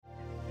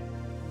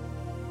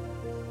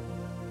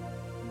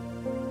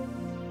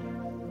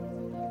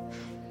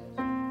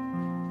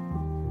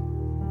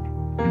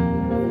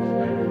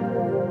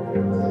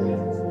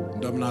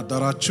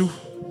አደራችሁ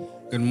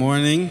Good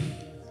morning.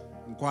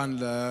 እንኳን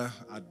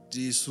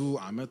ለአዲሱ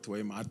ዓመት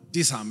ወይም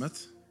አዲስ ዓመት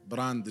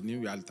ብራንድ ኒው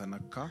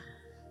ያልተነካ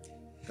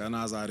ገና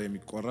ዛሬ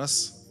የሚቆረስ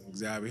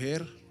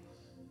እግዚአብሔር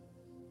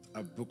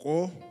ጠብቆ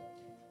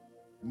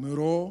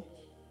ምሮ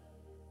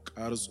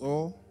ቀርጾ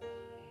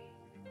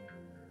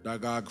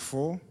ዳጋግፎ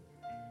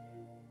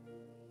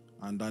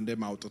አንዳንዴ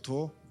ማውጥቶ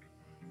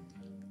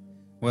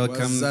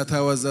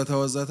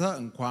ወዘተ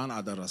እንኳን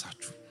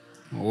አደረሳችሁ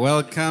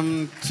Welcome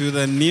to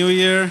the new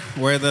year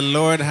where the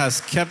Lord has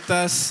kept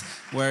us,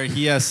 where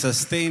He has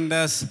sustained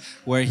us,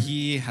 where He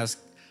has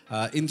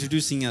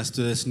introducing us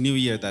to this new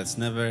year that's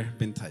never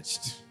been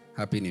touched.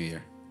 Happy New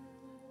Year.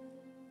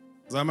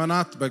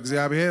 ዘመናት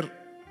በእግዚአብሔር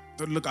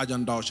ትልቅ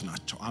አጀንዳዎች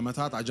ናቸው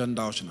አመታት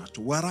አጀንዳዎች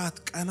ናቸው ወራት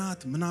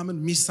ቀናት ምናምን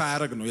ሚስ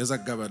ያረግ ነው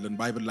የዘገበልን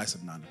ባይብል ላይ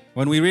ስናነው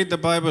When we read the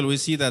Bible we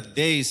see that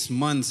days,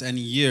 months and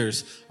years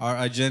are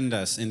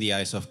agendas in the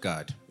eyes of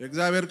God.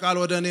 የእግዚአብሔር ቃል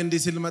ወደ እኔ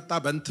እንዲህ ሲል መጣ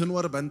በእንትን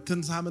ወር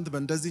በእንትን ሳምንት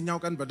በእንደዚህኛው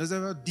ቀን በእንደዚህ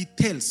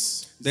ዲቴልስ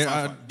There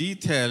are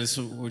details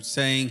which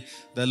saying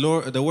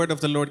the word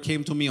of the Lord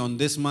came to me on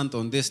this month,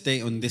 on this day,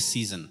 on this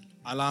season.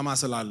 ዓላማ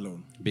ስላለው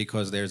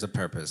Because there's a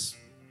purpose.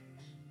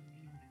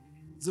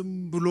 ዝም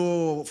ብሎ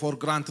for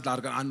granted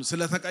አድርገን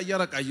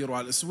ስለተቀየረ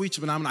ቀይሯል ስዊች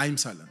ምናምን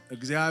አይምሰለን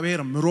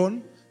እግዚአብሔር ምሮን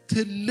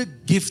ትልቅ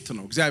ጊፍት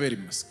ነው እግዚአብሔር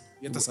ይመስገን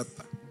የተሰጠ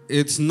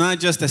It's not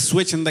just a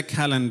switch in the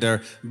calendar,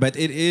 but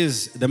it is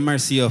the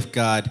mercy of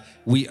God.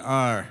 We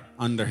are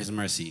under His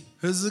mercy.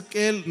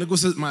 ሕዝቅኤል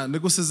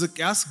ንጉስ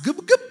ሕዝቅያስ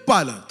ግብግብ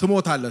አለ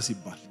ትሞታለህ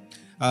ሲባል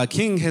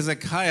King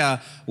Hezekiah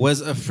was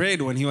afraid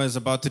when he was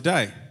about to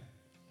die.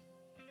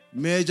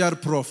 ሜጀር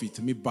ፕሮፊት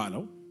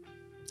የሚባለው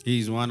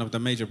He's one of the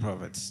major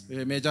prophets.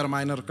 ሜጀር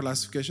ማይነር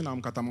ክላሲፊኬሽን አሁን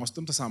ከተማ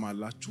ውስጥም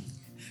ተሰማላችሁ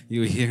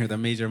You hear the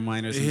major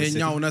minors in the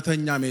ይሄኛው city.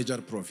 እውነተኛ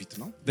ሜጀር ፕሮፊት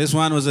ነው This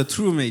one was a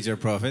true major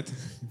prophet.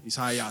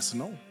 ኢሳይያስ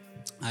ነው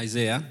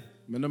Isaiah.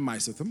 ምንም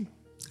አይስትም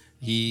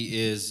He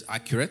is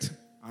accurate.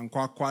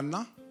 አንኳኳና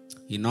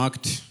He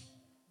knocked.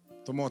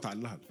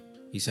 ትሞታለህ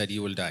He said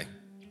you will die.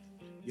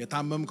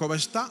 የታመምከው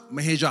በሽታ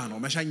መሄጃ ነው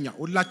መሸኛ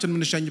ሁላችን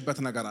ምንሸኝበት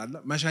ነገር አለ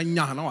መሸኛ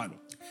ነው አለ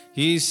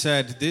He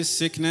said this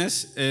sickness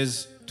is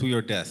to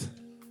your death.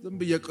 ዝም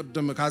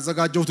በየቅድም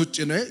ካዘጋጀሁት ውጪ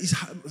ነው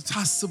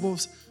ሳስበው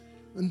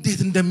እንዴት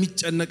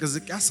እንደሚጨነቅ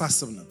ሕዝቅያስ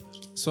ሳስብ ነበር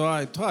So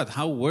I thought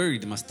how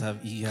worried must have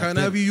he have been.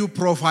 ከነቢዩ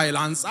ፕሮፋይል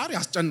አንፃር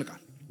ያስጨንቃል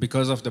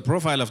Because of the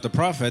profile of the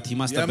prophet, he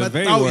must have been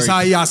very የመጣው worried.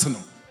 ኢሳይያስ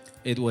ነው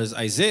It was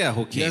Isaiah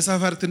who came.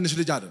 የሰፈር ትንሽ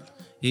ልጅ አይደለም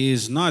He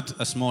is not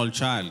a small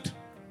child.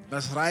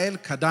 በእስራኤል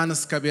ከዳን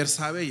እስከ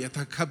ቤርሳቤ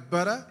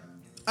የተከበረ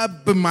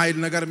ጠብ ማይል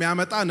ነገር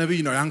የሚያመጣ ነብይ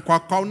ነው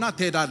ያንኳኳውና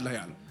ትሄዳለህ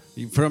ያለው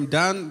From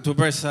Dan to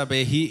Beersheba,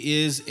 he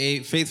is a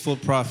faithful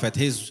prophet.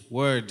 His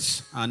words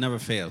never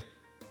fail.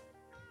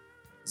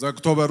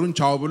 ዘግቶ በሩን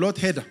ቻው ብሎት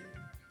ሄደ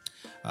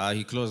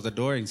He closed the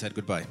door and said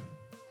goodbye.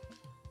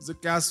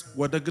 ሕዝቅያስ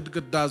ወደ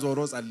ግድግዳ ዞሮ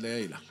ጸለየ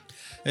ይላል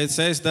It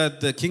says that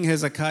the King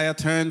Hezekiah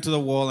turned to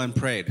the wall and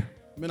prayed.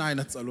 ምን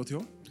አይነት ጸሎት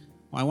ይሆን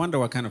I wonder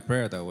what kind of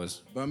prayer that was.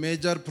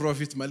 በሜጀር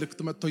ፕሮፊት መልእክት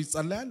መጥቶ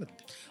ይጸለያል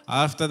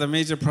After the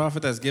major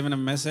prophet has given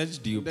a message,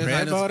 do you pray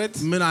about it?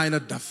 ምን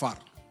አይነት ደፋር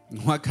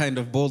What kind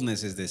of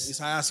boldness is this?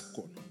 ኢሳይያስ እኮ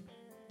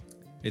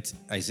It's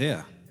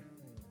Isaiah.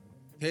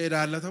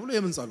 ትሄዳለህ ተብሎ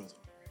የምን ጸሎት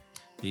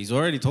He's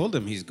already told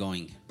him he's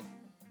going.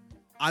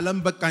 ዓለም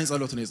በቃኝ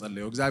ጸሎት ነው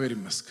የጸለየው እግዚአብሔር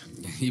ይመስገን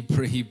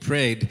He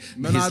prayed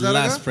ምን his አደረገ?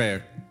 last prayer.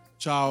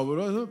 ቻው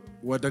ብሎ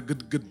ወደ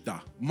ግድግዳ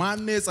ማን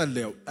ነው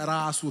የጸለየው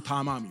ራሱ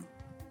ታማሚው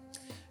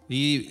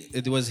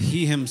It was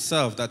he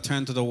himself that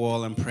turned to the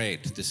wall and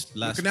prayed this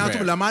last ምክንያቱም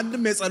prayer.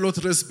 ለማንም የጸሎት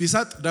ርዕስ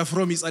ቢሰጥ ደፍሮ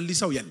የሚጸልይ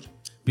ሰው የለም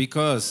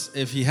Because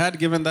if he had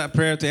given that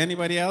prayer to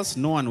anybody else,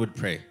 no one would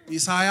pray.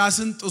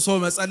 ኢሳይያስን ጥሶ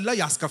መጸለይ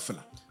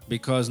ያስከፍላል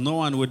Because no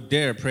one would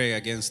dare pray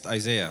against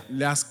Isaiah.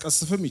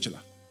 ሊያስቀስፍም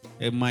ይችላል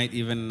It might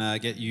even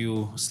get you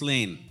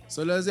slain.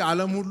 ስለዚህ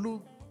ዓለም ሁሉ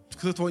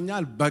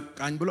ትቶኛል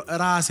በቃኝ ብሎ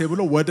ራሴ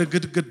ብሎ ወደ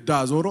ግድግዳ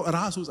ዞሮ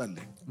ራሱ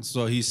ጸለየ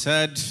So he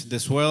said,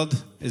 this world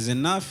is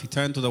enough. He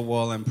turned to the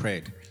wall and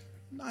prayed.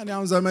 እና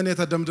ያው ዘመኔ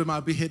ተደምድማ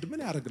ቢሄድ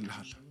ምን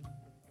ያደርግልሃል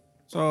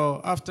So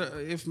after,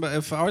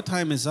 if our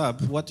time is up,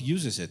 what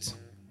use is it?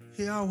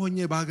 ያው ሆኜ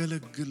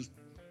ባገለግል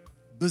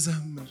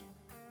ብዘምር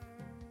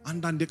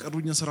አንዳንድ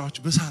የቀሩኝን ስራዎች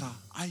ብሰራ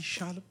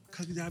አይሻልም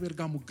ከእግዚአብሔር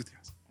ጋር ሙግት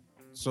ያዝ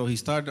So he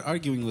started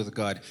arguing with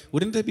God.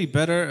 Wouldn't it be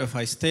better if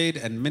I stayed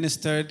and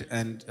ministered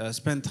and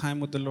spent time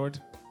with the Lord?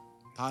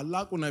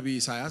 ታላቁ ነቢይ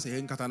ኢሳይያስ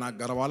ይሄን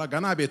ከተናገረ በኋላ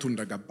ገና ቤቱ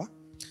እንደገባ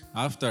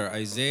After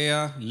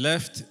Isaiah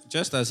left,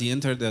 just as he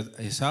entered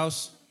his house,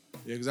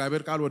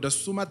 የእግዚአብሔር ቃል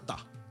ወደሱ መጣ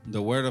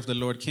the word of the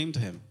Lord came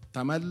to him.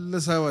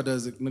 ተመልሰ ወደ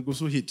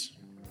ንጉሱ ሂድ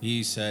He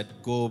said,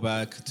 go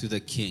back to the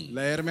king.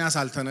 ለኤርሚያስ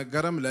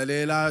አልተነገረም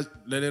ለሌላ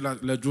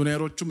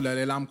ለጁኒየሮቹም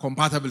ለሌላም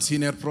ኮምፓቲብል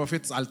ሲኒየር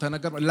ፕሮፌትስ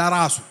አልተነገረም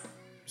ለራሱ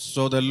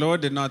So the Lord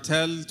did not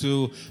tell to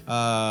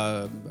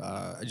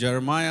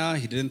Jeremiah,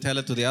 he didn't tell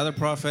it to the other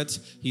prophets,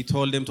 he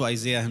told him to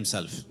Isaiah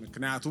himself.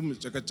 ምክንያቱም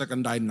ጭቅጭቅ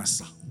እንዳይነሳ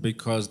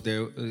Because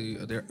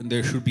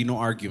there should be no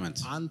argument.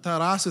 አንተ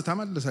ራስህ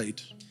ተመልሰ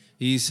ሂድ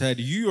He said,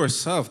 you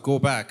yourself go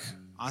back.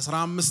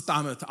 15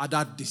 ዓመት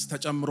አዳዲስ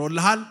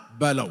ተጨምሮልሃል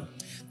በለው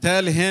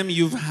Tell him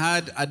you've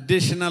had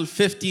additional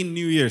 15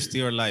 new years to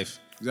your life.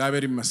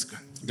 እግዚአብሔር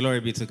ይመስገን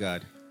Glory be to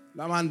God.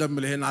 ለማን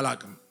እንደምልህን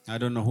አላቅም I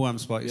don't know who I'm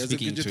speaking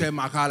የዝግጅቴም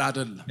to. አካል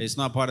አይደለም It's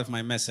not part of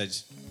my message.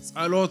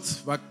 ጸሎት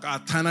በቃ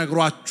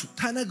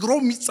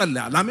ተነግሮም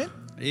ይጸልያል አሜን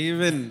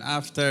Even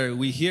after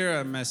we hear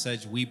a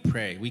message, we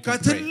pray. We can pray.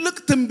 ከትልቅ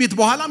ትንቢት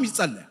በኋላም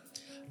ይጸልያል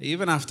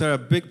Even after a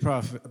big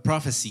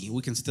prophecy,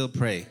 we can still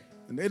pray.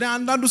 እኔ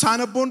አንዳንዱ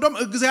ሳነበው እንደም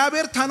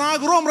እግዚአብሔር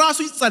ተናግሮም ራሱ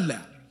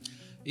ይጸልያል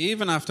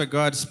Even after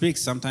God speaks,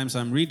 sometimes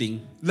I'm reading,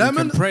 we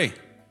ለምን can pray.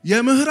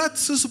 የምህረት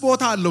ስስ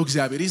ቦታ አለው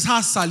እግዚአብሔር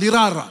ይሳሳል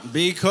ይራራል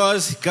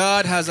Because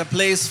God has a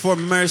place for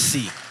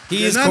mercy.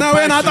 He is ነነዌን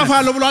compassionate.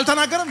 አጠፋለሁ ብሎ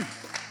አልተናገረም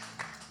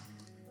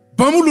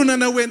በሙሉ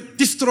ነነዌን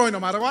ዲስትሮይ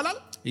ነው ማድረግ አላል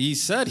He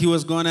said he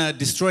was going to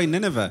destroy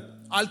Nineveh.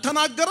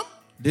 አልተናገረም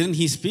Didn't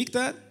he speak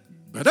that?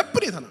 በደንብ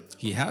ነው የተናገረው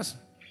He has.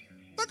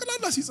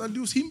 ጠቅላላ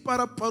ሲጸልዩ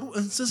ሲምፐረፐሩ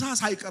እንስሳ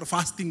ሳይቀር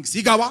ፋስቲንግ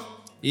ሲገባ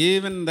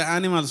Even the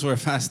animals were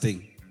fasting.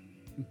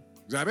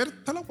 እግዚአብሔር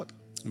ተለወጠ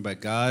But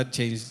God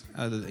changed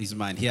his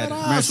mind. He had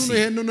ራሱን mercy.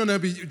 ይሄንን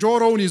ነብይ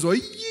ጆሮውን ይዞ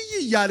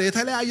ይያለ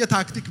የተለያየ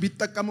ታክቲክ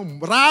ቢጠቀምም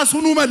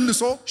ራሱን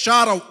መልሶ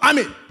ሻራው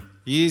አሜን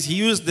He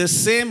used the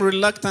same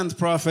reluctant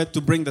prophet to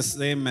bring the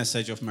same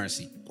message of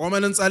mercy.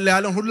 ቆመን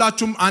እንጸልያለን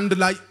ሁላችሁም አንድ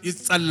ላይ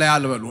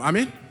ይጸልያል በሉ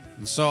አሜን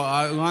So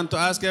I want to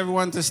ask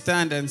everyone to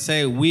stand and say,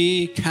 we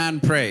can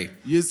pray.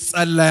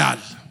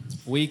 ይጸልያል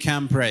We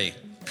can pray.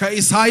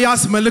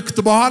 ከኢሳይያስ መልእክት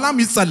በኋላም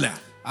ይጸልያል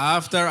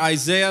After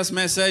Isaiah's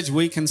message,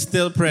 we can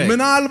still pray.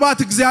 ምናልባት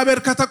እግዚአብሔር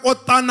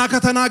ከተቆጣና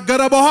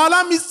ከተናገረ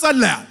በኋላም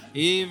ይጸልያል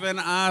Even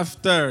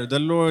after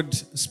the Lord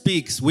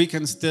speaks, we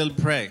can still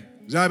pray.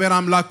 እግዚአብሔር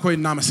አምላክ ሆይ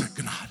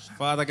እናመሰግናለን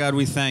Father God,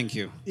 we thank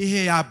you. ይሄ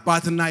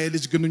የአባትና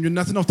የልጅ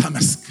ግንኙነት ነው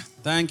ተመስገን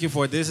Thank you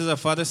for this is a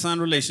father-son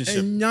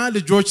relationship. እኛ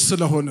ልጆች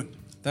ስለሆንን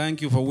Thank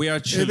you for we are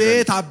children.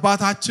 ቤት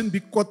አባታችን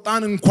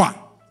ቢቆጣን እንኳን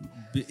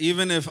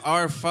Even if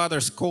our father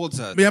scolds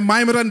us,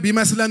 የማይምረን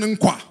ቢመስለን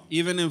እንኳን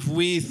even if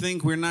we think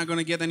we're not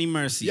going to get any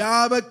mercy, ያ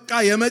በቃ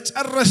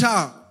የመጨረሻ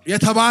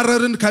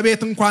የተባረርን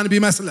ከቤት እንኳን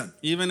ቢመስለን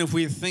even if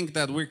we think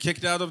that we're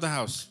kicked out of the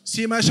house,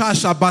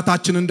 ሲመሻሽ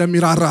አባታችን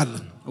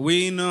እንደሚራራልን we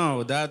know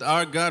that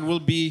our God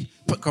will be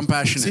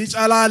compassionate.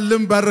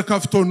 ሲጨላልም በር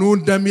ከፍቶ ኑ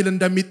እንደሚል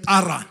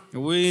እንደሚጣራን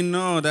We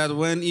know that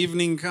when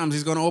evening comes,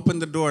 He's going to open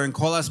the door and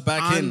call us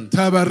back in. አንተ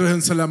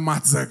በርህን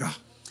ስለማትዘጋ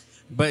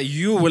But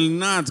you will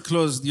not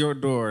close your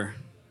door.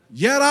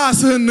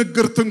 የራስህን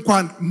ንግርት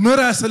እንኳን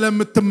ምረ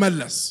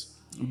ስለምትመለስ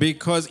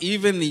Because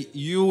even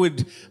you would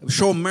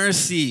show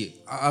mercy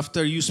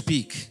after you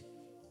speak.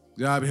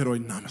 እግዚአብሔር ሆይ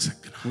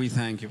እናመሰግናለን We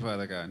thank you,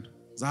 Father God.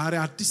 ዛሬ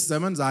አዲስ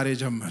ዘመን ዛሬ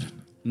ጀመርን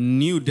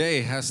New day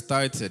has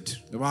started.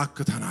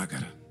 እባክህ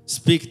ተናገረን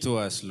Speak to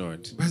us,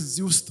 Lord.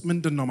 በዚህ ውስጥ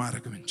ምንድነው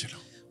ማድረግ የምንችለው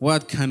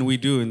What can we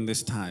do in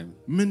this time?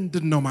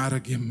 ምንድነው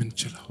ማድረግ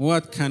የምንችለው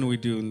What can we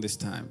do in this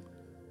time?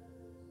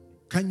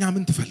 ከኛ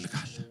ምን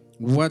ትፈልጋለህ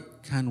What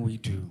can we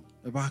do?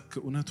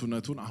 እባክህ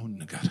እውነቱን አሁን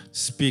ንገር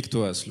Speak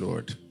to us,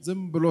 Lord. ዝም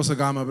ብሎ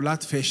ስጋ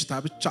መብላት ፌሽታ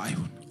ብቻ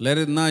አይሁን Let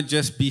it not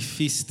just be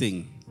feasting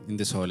in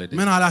this holiday.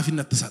 ምን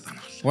ኃላፊነት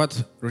ትሰጠናል What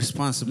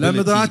responsibility do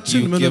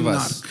ለምድራችን you ምን give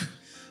us? እናርግ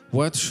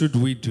What should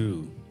we do?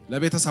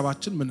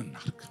 ለቤተሰባችን ምን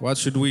እናርግ What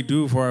should we do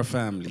for our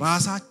families?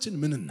 ራሳችን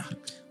ምን እናርግ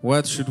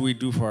What should we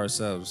do for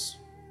ourselves?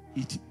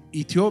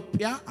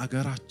 ኢትዮጵያ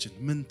አገራችን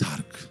ምን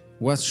ታርግ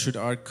What should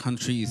our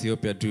country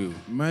Ethiopia do?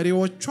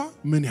 መሪዎቿ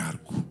ምን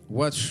ያርጉ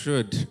What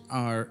should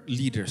our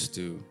leaders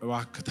do?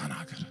 እባክህ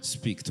ተናገር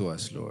Speak to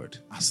us, Lord.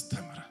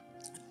 አስተምረ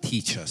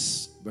Teach us.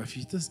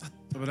 በፊትህ ጸጥ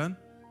ብለን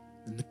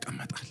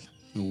እንቀመጣለን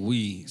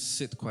We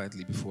sit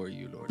quietly before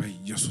you, Lord.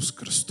 በኢየሱስ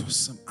ክርስቶስ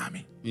ስም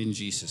አሜን In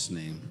Jesus'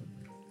 name.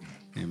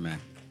 Amen.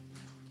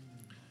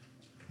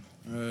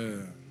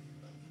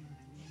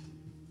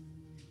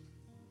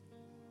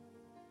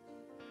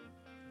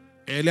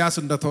 ኤልያስ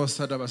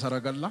እንደተወሰደ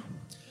በሰረገላ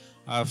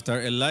After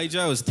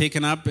Elijah was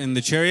taken up in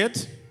the chariot,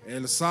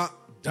 ኤልሳ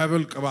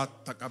ደብል ቅባት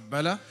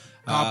ተቀበለ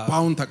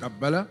ካባውን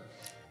ተቀበለ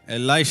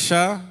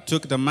Elisha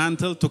took the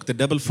mantle, took the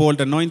double-fold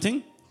anointing.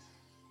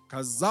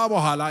 ከዛ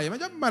በኋላ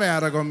የመጀመሪያ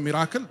ያደረገው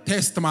ሚራክል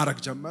ቴስት ማድረግ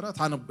ጀመረ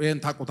ይሄን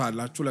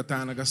ታውቁታላችሁ ሁለተኛ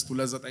ነገሥት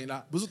 2:9 ላይ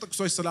ብዙ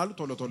ጥቅሶች ስላሉ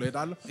ቶሎ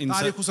ሄዳለሁ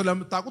ታሪኩ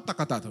ስለምታውቁት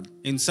ተከታተሉ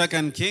In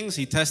 2 Kings,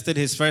 he tested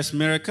his first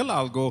miracle.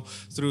 I'll go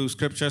through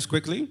scriptures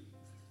quickly.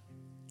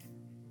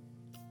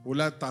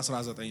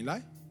 2:19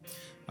 ላይ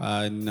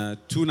In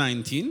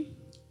 2:19,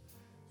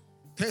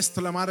 ቴስት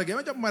ለማድረግ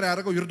የመጀመሪያ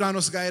ያደረገው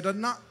ዮርዳኖስ ጋር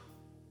ሄደና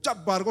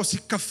ጨብ አድርጎ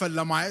ሲከፈል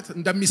ለማየት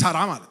እንደሚሰራ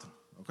ማለት ነው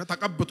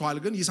ተቀብቷል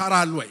ግን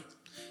ይሰራል ወይ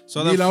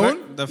so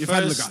the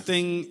first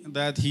thing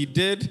that he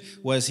did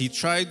was he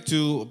tried to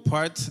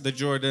part the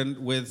Jordan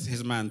with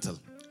his mantle.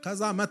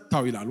 ከዛ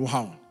መታው ይላል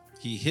ውሃውን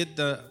He hit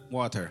the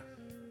water.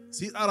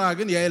 ሲጠራ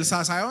ግን የኤልሳ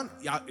ሳይሆን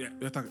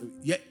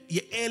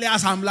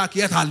የኤልያስ አምላክ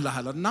የት አለ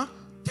አለና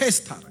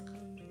ቴስት አደረገ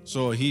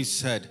So he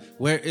said,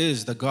 where is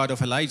the God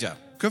of Elijah?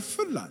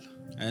 ክፍል አለ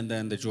And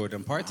then the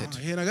Jordan parted.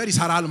 ይሄ ነገር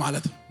ይሰራል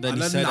ማለት ነው Then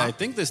he said, I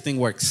think this thing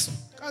works.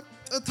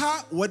 ቀጥታ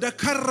ወደ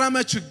ከረመ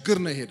ችግር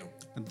ነው ሄደው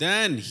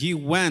Then he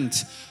went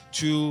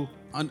to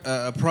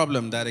a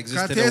problem that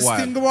existed a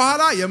ከቴስቲንግ while.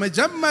 በኋላ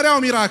የመጀመሪያው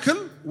ሚራክል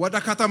ወደ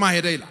ከተማ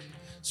ሄደ ይላል።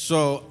 So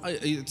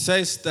it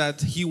says that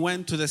he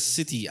went to the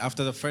city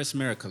after the first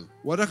miracle.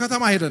 ወደ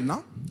ከተማ ሄደና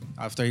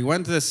After he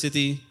went to the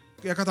city,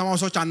 የከተማው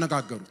ሰዎች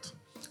አነጋገሩት።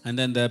 and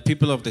then the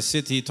people of the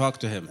city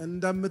talked to him.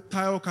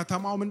 እንደምታየው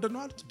ከተማው ምንድነው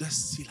አሉት? ደስ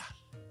ይላል፣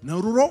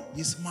 ኑሮ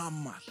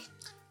ይስማማል።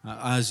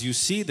 As you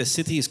see, the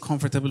city is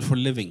comfortable for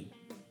living.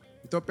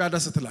 ኢትዮጵያ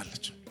ደስ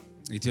ትላለች።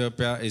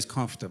 Ethiopia is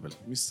comfortable.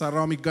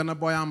 የሚሰራው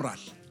የሚገነባው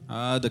ያምራል።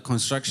 The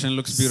construction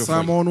looks beautiful.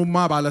 ሰሞኑማ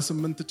ባለ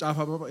 8 ጫፍ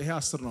አበባ ይሄ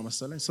 10 ነው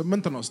መሰለኝ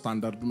 8 ነው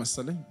ስታንዳርድ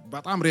መሰለኝ።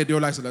 በጣም ሬዲዮ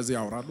ላይ ስለዚህ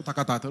ያወራሉ።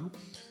 ተከታተሉ።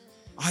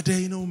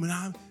 አደይ ነው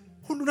ምናምን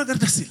ሁሉ ነገር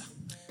ደስ ይላል።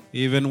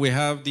 Even we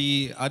have the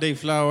Adey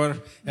flower,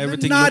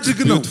 everything ልናድግ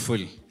looks ነው።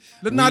 beautiful.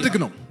 ልናድግ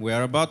ነው። We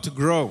are about to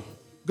grow.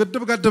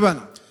 ግድብ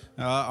ገድበናል።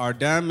 Our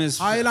dam is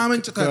ኃይል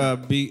አመንጭተናል።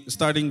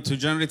 starting to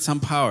generate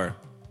some power.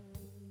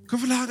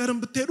 ክፍለ ሀገርን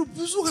ብትሄዱ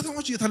ብዙ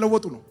ከተሞች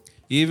እየተለወጡ ነው።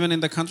 Even in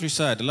the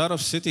countryside, a lot of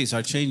cities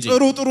are changing.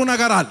 ጥሩ ጥሩ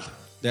ነገር አለ።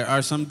 There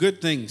are some good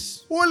things.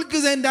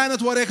 ሁልጊዜ እንደ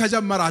አይነት ወሬ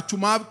ከጀመራችሁ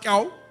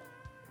ማብቂያው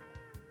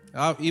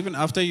Even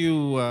after you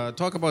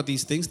talk about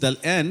these things,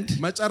 they'll end.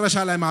 መጨረሻ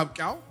ላይ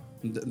ማብቂያው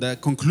The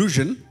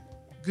conclusion.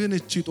 ግን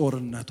እቺ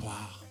ጦርነቷ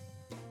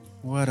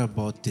What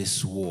about this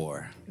war?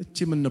 እቺ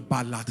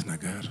ምንባላት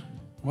ነገር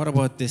What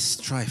about this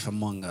strife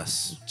among us?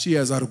 እቺ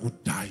የዘር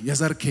ጉዳይ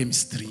የዘር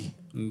ኬሚስትሪ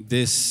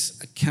This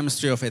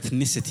chemistry of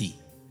ethnicity.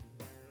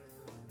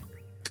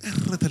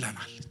 ቅር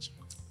ትለናለች።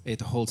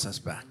 It holds us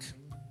back.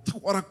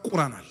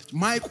 ትቆረቁረናለች።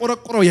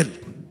 ማይቆረቁረው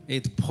የለም።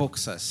 It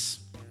pokes us.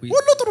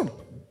 ሁሉ ጥሩ ነው።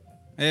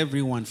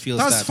 Everyone feels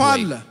ተስፋ that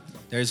አለ።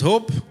 way. There's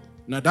hope.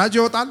 ነዳጅ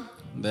ይወጣል።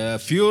 The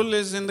fuel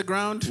is in the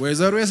ground.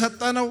 ወይዘሩ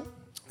የሰጠ ነው።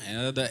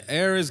 The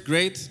air is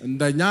great.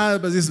 እንደኛ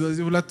በዚህ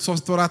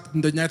 2-3 ወራት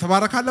እንደኛ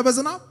የተባረካለ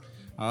በዝናብ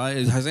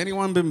Has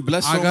anyone been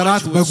blessed so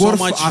አገራት much with so በጎርፍ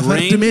much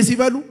አፈርድሜ rain?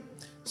 ሲበሉ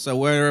So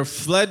where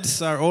floods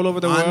are all over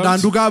the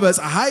አንዳንዱ world. ጋር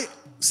በፀሐይ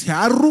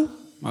ሲያሩ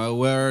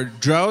Where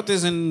drought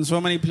is in so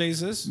many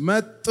places.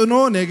 መጥኖ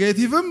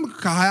ኔጌቲቭም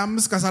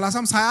ከ25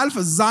 ከ30 ሳያልፍ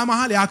እዛ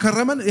መሃል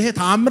ያከረመን ይሄ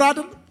ተአምር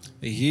አይደል?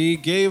 He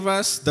gave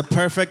us the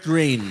perfect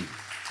rain.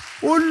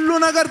 ሁሉ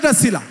ነገር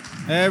ደስ ይላል።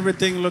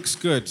 Everything looks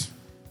good.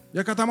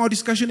 የከተማው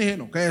ዲስከሽን ይሄ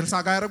ነው። ከኤልሳ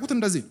ጋር ያደረጉት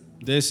እንደዚህ ነው።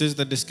 This is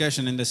the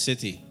discussion in the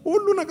city.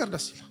 ሁሉ ነገር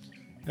ደስ ይላል።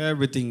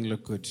 Everything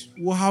look good.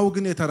 ውሃው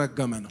ግን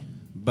የተረገመ ነው።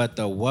 But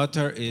the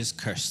water is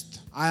cursed.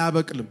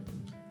 አያበቅልም።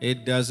 It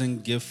doesn't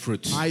give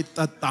fruit.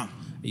 አይጠጣም።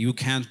 You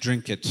can't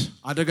drink it.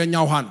 አደገኛ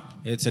ውሃ ነው።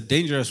 It's a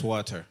dangerous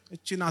water.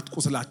 እቺ ናት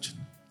ቁስላችን።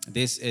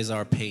 This is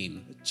our pain.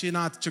 እቺ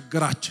ናት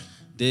ችግራችን።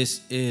 This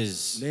is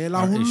ሌላ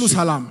our ሁሉ issue.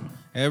 ሰላም፣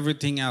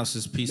 Everything else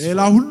is ሌላ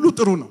peaceful. ሁሉ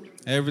ጥሩ ነው።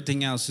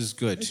 Everything else is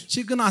good. እቺ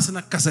ግን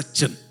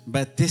አስነከሰችን።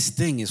 But this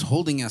thing is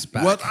holding us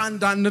back. ወጣ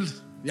እንዳንል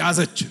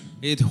ያዘችን።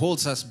 It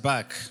holds us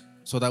back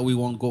so that we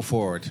won't go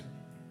forward.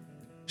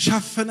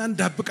 ሸፍነን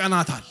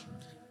ደብቀናታል።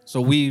 So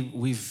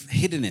we've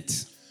hidden it.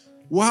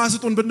 ውሃ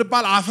ስጡን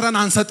ብንባል አፍረን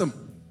አንሰጥም።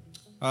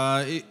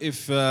 If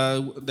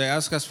they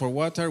ask us for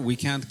water, we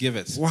can't give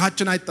it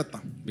ውሃችን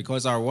አይጠጣም።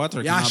 because our water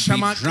cannot be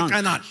drunk.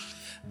 ያሸማቅቀናል።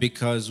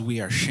 Because we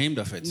are ashamed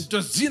of it.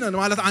 እንደዚህ ነን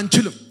ማለት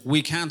አንችልም።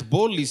 We can't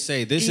boldly say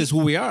this is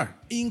who we are.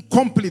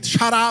 ኢንኮምፕሊት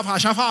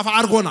ሸፋፋ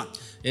አድርጎናል።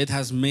 It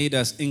has made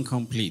us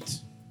incomplete.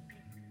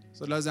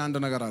 ስለዚህ አንድ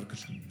ነገር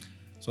አድርግል።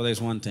 So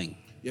there's one thing.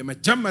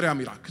 የመጀመሪያ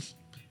ሚራክል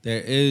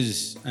There is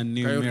a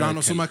new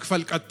ከዮርዳኖሱ miracle.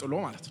 መክፈል ቀጥሎ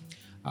ማለት ነው።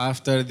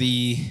 After the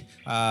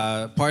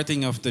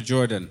parting of the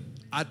Jordan,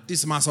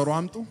 አዲስ ማሰሮ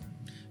አምጡ።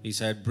 he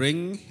said, bring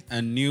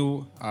a new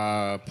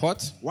pot.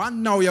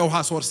 ዋናው የውሃ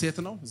ሶርስ የት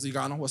ነው? እዚህ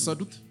ጋር ነው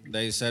ወሰዱት።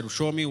 They said,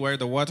 show me where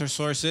the water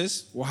source is.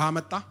 ውሃ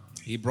መጣ።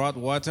 He brought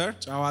water.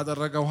 ጨው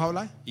አደረገ ውሃው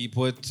ላይ። He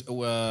put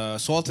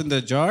salt in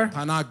the jar.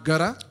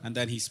 ተናገረ። And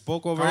then he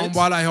spoke over ካሁን it.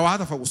 በኋላ ይሄ ውሃ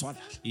ተፈውሷል።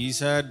 He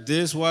said,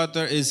 this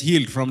water is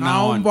healed from now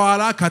ካሁን on.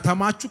 በኋላ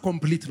ከተማችሁ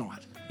ኮምፕሊት ነው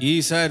አለ። He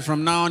said, from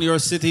now on your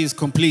city is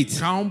complete.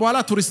 ካሁን በኋላ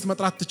ቱሪስት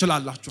መጥራት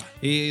ትችላላችሁ።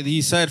 He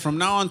said, from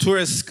now on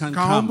tourists can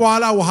ካሁን come.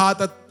 በኋላ ውሃ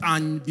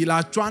ጠጣኝ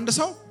ቢላችሁ አንድ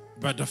ሰው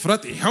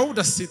በድፍረት ይሄው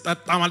ደስ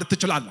ይጠጣ ማለት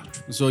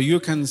ትችላላችሁ። So you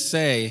can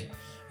say,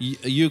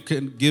 you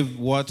can give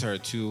water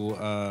to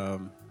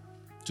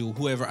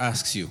whoever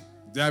asks you.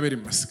 እግዚአብሔር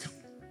ይመስገን።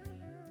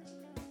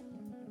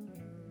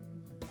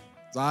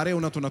 ዛሬ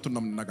እውነቱን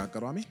ነው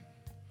የምንነጋገረው። አሜን።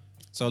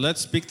 So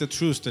let's speak the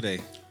truth today.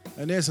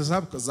 እኔ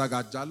ስሰብክ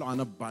እዘጋጃለሁ፣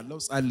 አነባለሁ፣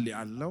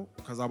 ጸልያለሁ፣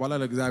 ከዛ በኋላ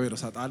ለእግዚአብሔር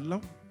እሰጣለሁ።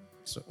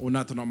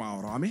 እውነት ነው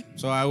የማወራው። አሜን።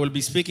 So I will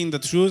be speaking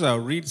the truth.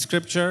 I'll read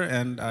scripture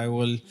and I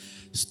will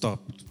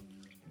stop.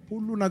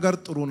 ሁሉ ነገር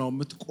ጥሩ ነው፣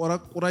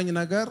 የምትቆረቁረኝ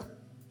ነገር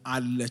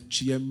አለች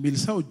የሚል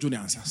ሰው እጁን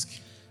ያንሳ እስኪ።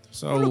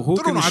 So who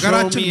can show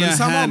me a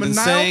hand and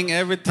saying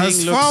everything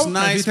looks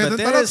nice, but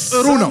there is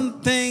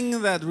something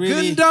that ግን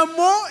really... ደግሞ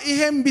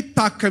ይሄን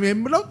ቢታከም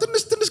የሚለው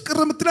ትንሽ ቅር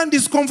የምትለን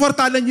ዲስኮምፎርት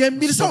አለኝ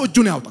የሚል ሰው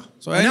እጁን ያውጣ።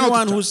 So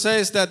anyone who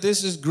says that this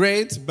is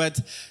great, but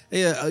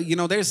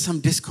there's some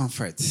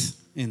discomfort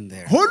in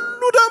there.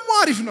 ሁሉ ደግሞ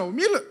አሪፍ ነው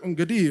የሚል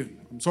እንግዲህ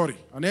ሶሪ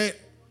እኔ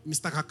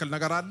የሚስተካከል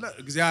ነገር አለ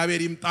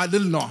እግዚአብሔር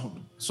ይምጣልል ነው አሁን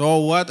So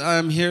what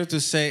I'm here to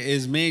say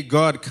is may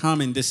God come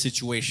in this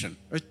situation.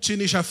 እቺን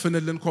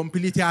ይሸፍንልን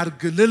ኮምፕሊት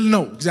ያርግልል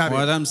ነው እግዚአብሔር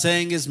What I'm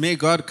saying is may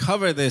God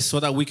cover this so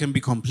that we can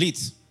be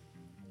complete.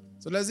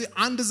 ስለዚህ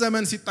አንድ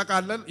ዘመን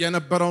ሲጠቃለል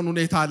የነበረውን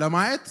ሁኔታ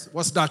ለማየት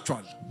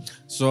ወስዳቸዋል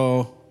So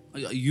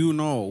you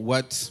know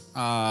what's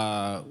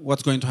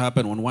going to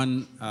happen when one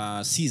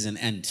season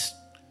ends.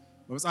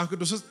 በመጽሐፍ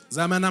ቅዱስ ውስጥ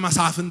ዘመነ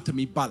መሳፍንት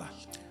ይባላል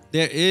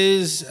There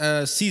is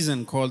a season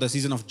called the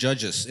season of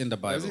Judges in the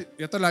Bible.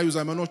 ስለዚህ የተለያዩ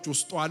ዘመኖች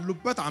ውስጥ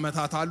አሉበት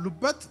አመታት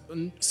አሉበት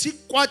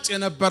ሲቋጭ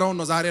የነበረው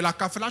ነው ዛሬ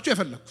ላካፍላችሁ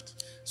የፈለኩት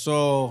So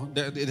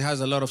it has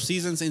a lot of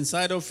seasons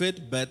inside of it,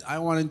 but I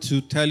wanted to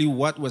tell you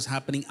what was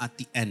happening at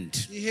the end.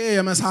 ይሄ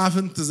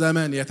የመሳፍንት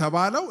ዘመን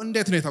የተባለው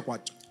እንዴት ነው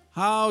የተቋጨው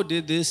How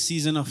did this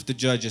season of the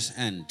Judges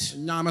end?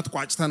 እኛ አመት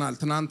ቋጭተናል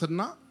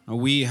ትናንትና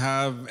We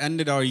have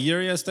ended our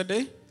year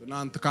yesterday.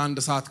 ትናንት ከአንድ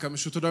ሰዓት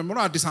ከምሽቱ ደግሞ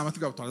አዲስ አመት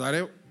ገብቷል ዛሬ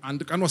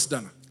አንድ ቀን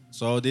ወስደናል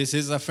So this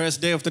is the first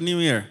day of the new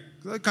year.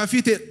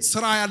 ከፊት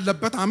ስራ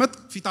ያለበት አመት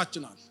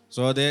ፊታችን አለ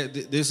So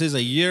this is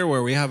a year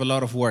where we have a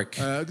lot of work.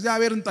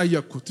 እግዚአብሔርን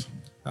ጠየቅኩት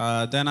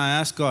Then I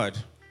asked God.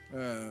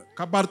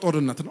 ከባድ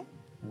ጦርነት ነው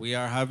We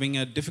are having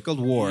a difficult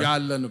war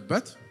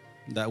ያለንበት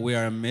that we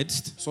are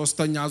amidst.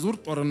 ሶስተኛ ዙር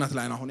ጦርነት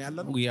ላይ ነው አሁን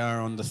ያለነው We are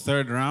on the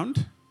third round.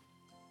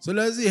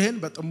 ስለዚህ ይሄን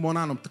በጥሞና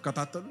ነው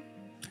የምትከታተሉ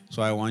So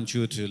I want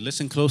you to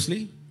listen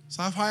closely.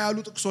 ሳፋ ያሉ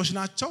ጥቅሶች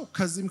ናቸው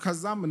ከዚህም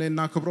ከዛም እኔና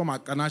ክብሮ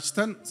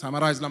ማቀናጭተን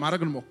ሰመራይዝ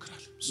ለማድረግ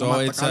እንሞክራለን So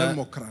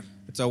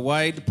it's a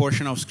wide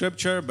portion of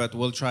scripture, but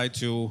we'll try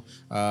to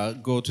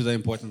go to the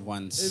important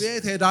ones.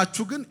 እቤት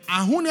ሄዳችሁ ግን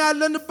አሁን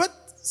ያለንበት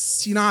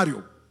ሲናሪዮ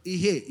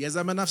ይሄ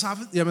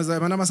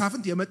የዘመነ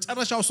መሳፍንት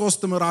የመጨረሻው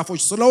 3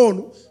 ምዕራፎች ስለሆኑ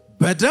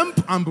በደንብ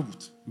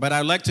አንብቡት But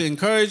I'd like to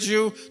encourage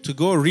you to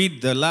go read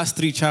the last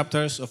 3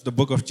 chapters of the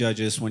book of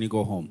Judges when you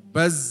go home.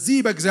 በዚህ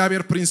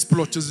በእግዚአብሔር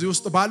ፕሪንሲፕሎች እዚህ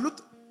ውስጥ ባሉት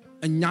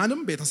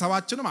እኛንም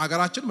ቤተሰባችንም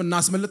አገራችንም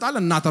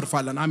እናስመልጣለን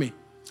እናተርፋለን አሜን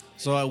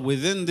So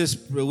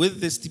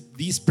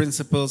these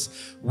principles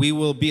we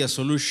will be a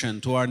solution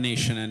to our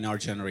nation and our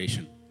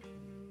generation.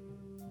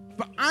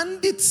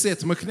 በአንዲት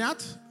ሴት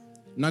ምክንያት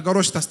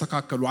ነገሮች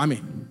ተስተካከሉ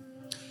አሜን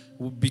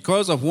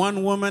Because of one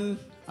woman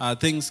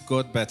things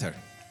got better.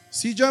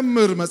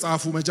 ሲጀምር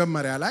መጽሐፉ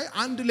መጀመሪያ ላይ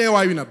አንድ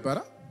ሌዋዊ ነበረ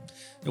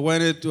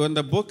When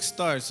the book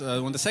starts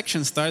when the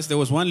section starts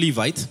there was one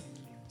Levite.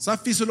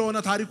 ሰፊ ስለሆነ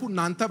ታሪኩ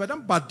እናንተ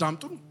በደንብ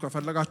አዳምጡ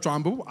ከፈለጋችሁ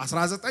አንብቡ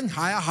 19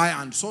 20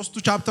 21 ሶስቱ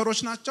ቻፕተሮች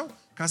ናቸው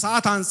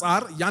ከሰዓት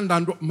አንፃር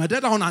ያንዳንዱ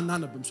መደዳውን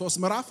አናነብም 3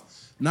 ምዕራፍ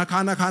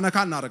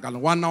ነካ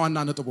እናደርጋለን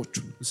ዋና ነጥቦቹ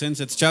Since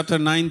it's chapter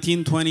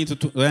 19 20 to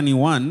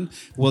 21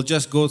 we'll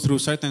just go through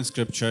certain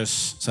scriptures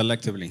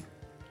selectively.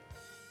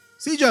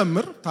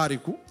 ሲጀምር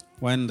ታሪኩ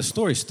When the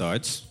story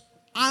starts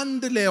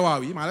አንድ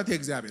ሌዋዊ ማለት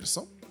የእግዚአብሔር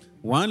ሰው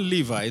one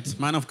Levite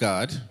man of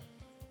God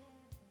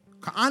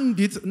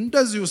ከአንዲት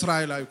እንደዚሁ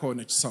እስራኤላዊ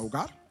ከሆነች ሰው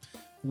ጋር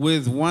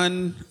with one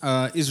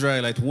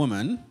Israelite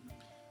woman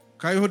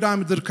ከይሁዳ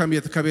ምድር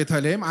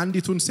ከቤተልሔም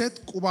አንዲቱን ሴት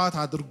ቁባት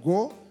አድርጎ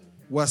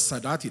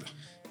ወሰዳት ይላል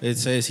It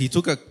says he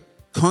took a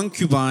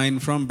concubine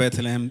from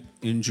Bethlehem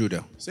in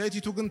Judah.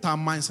 ሴቲቱ ግን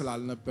ታማኝ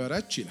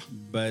ስላልነበረች ይላል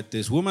But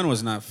this woman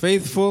was not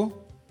faithful.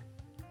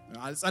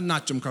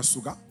 አልጸናችም ከሱ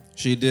ጋር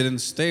She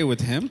didn't stay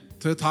with him.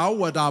 ትታው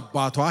ወደ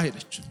አባቷ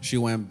ሄደች She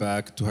went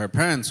back to her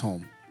parents'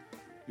 home.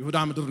 ይሁዳ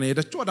ምድር ነው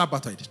ሄደች ወደ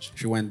አባቷ ሄደች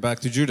She went back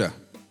to Judah.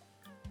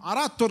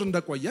 4 ወር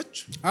እንደቆየች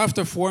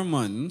After 4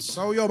 months,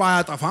 ሰውየው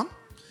ባያጠፋም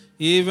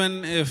even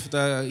if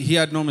he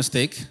had no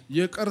mistake,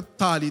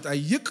 ይቅርታ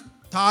ሊጠይቅ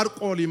ታርቆ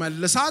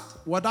ሊመልሳት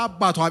ወደ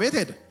አባቷ ቤት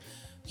ሄደ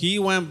he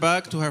went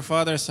back to her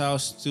father's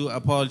house to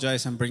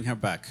apologize and bring her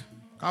back.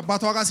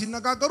 ከአባቷ ጋር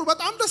ሲነጋገሩ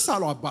በጣም ደስ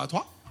አለው አባቷ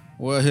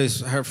Well,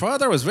 her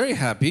father was very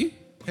happy.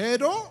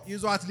 ሄዶ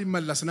ይዟት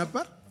ሊመለስ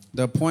ነበር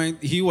The point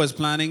he was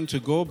planning to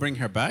go bring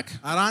her back.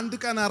 አራንድ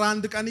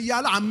ቀን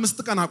እያለ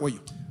 5 ቀን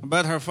አቆየው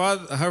But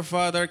her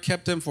father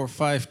kept him for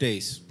 5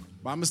 days.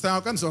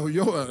 በአምስተኛው ቀን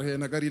ሰውየው ይሄ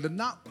ነገር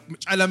ይልና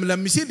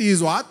ጨለምለም ሲል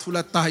ይዟት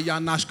 2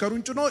 አህያና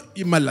አሽከሩን ጭኖ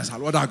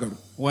ይመለሳል ወደ ሀገሩ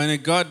When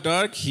it got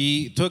dark, he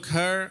took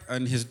her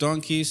and his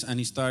donkeys and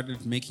he started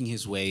making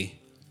his way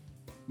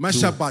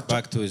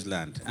back to his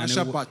land. And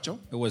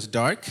it was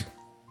dark.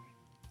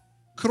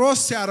 ክሮስ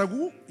ሲያረጉ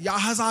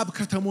የአሕዛብ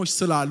ከተሞች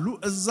ስላሉ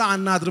እዛ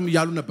አናድርም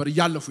ይያሉ ነበር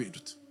ይያለፉ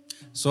ሄዱት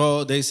So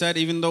they said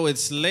even though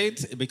it's late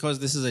because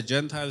this is a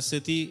Gentile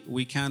city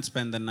we can't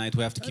spend the night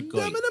we have to keep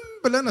going. ምንም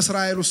ብለን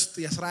እስራኤል ውስጥ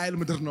የእስራኤል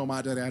ምድር ነው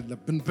ማደር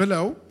ያለብን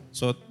ብለው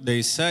So they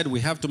said we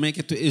have to make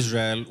it to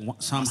Israel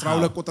somehow.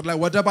 12 ቁጥር ላይ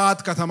ወደ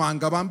ባዕድ ከተማ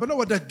አንገባም ብለው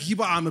ወደ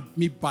ጊብዓ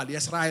የሚባል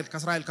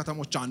ከእስራኤል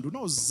ከተሞች አንዱ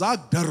ነው እዛ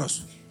ደረሱ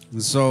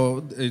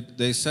So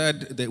they said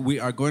that we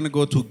are going to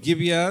go to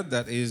Gibeah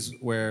that is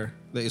where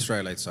the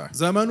Israelites are.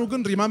 ዘመኑ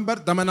ግን ሪመምበር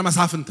ዘመነ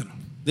መሳፍንት ነው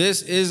This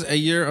is a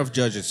year of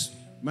judges.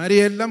 መሪ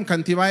የለም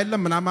ከንቲባ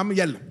የለም ምናማም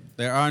የለም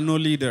There are no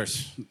leaders.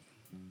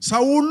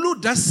 ሰው ሁሉ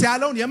ደስ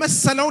ያለውን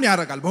የመሰለውን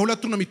ያደርጋል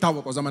በሁለቱ ነው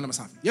የሚታወቀው ዘመነ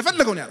መሳፍንት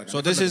የፈለገውን ያደርጋል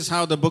So this is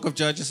how the book of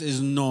Judges is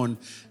known.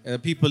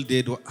 People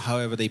did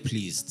however they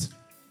pleased.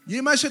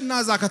 ይመሽና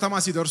እዛ ከተማ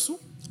ሲደርሱ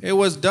it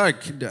was dark,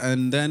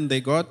 and then they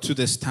got to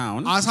this town.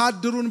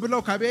 አሳድሩን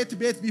ብለው ከቤት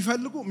ቤት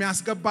ቢፈልጉ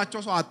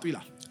የሚያስገባቸው ሰው አጡ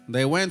ይላል።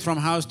 They went from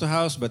house to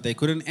house, but they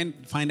couldn't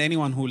find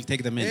anyone who will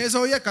take them in. ይሄ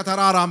ሰውዬ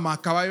ከተራራማ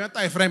አካባቢ መጣ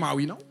ኤፍሬማዊ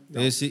ነው።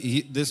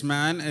 This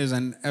man is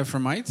an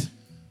Ephraimite.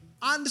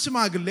 አንድ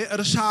ሽማግሌ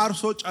እርሻ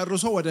አርሶ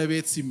ጨርሶ ወደ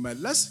ቤት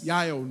ሲመለስ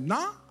ያየውና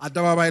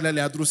አደባባይ ላይ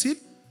ሊያድሩ ሲል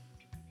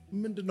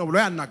ምንድነው ብሎ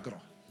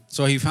ያናግረዋል።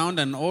 So he found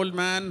an old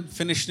man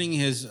finishing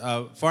his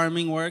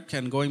farming work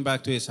and going back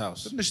to his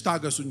house. ትንሽ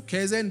ታገሱኝ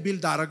ኬዜን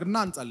ቢልድ አረግና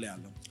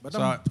እንጸልያለን።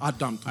 በደንብ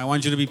አዳምጡ። I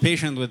want you to be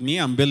patient with me.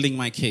 I'm building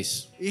my case.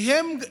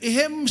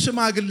 ይሄም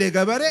ሽማግሌ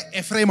ገበሬ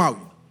ኤፍሬማዊ።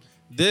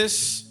 This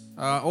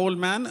old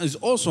man is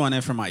also an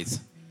Ephraimite.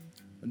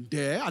 እንደ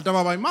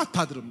አደባባይማ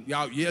አታድርም።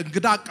 ያው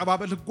የእንግዳ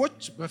አቀባበል ህጎች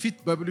በፊት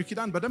በብሉይ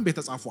ኪዳን በደንብ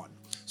የተጻፉ አሉ።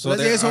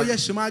 ስለዚህ የሰውዬ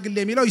ሽማግሌ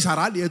የሚለው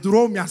ይሰራል። የድሮ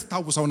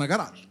የሚያስታውሰው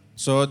ነገር አለ።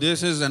 So this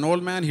is an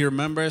old man. He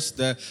remembers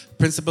the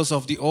principles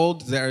of the old.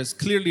 There is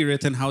clearly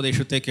written how they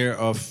should take care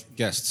of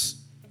guests.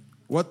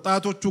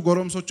 ወጣቶቹ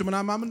ጎረምሶቹ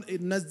ምናምን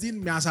እነዚህን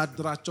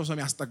የሚያሳድራቸው ሰው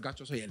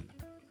የሚያስጠጋቸው ሰው የለም።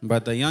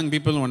 But the young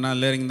people were not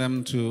letting them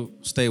to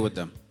stay with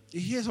them.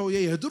 ይሄ ሰውዬ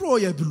የድሮ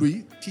የብሉይ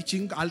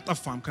ቲቺንግ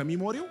አልጠፋም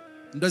ከሚሞሪው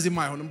እንደዚህ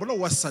ማይሆንም ብሎ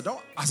ወሰደው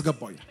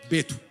አስገባው ይላል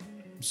ቤቱ።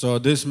 So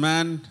this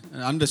man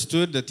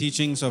understood the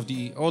teachings of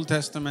the Old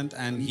Testament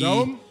and he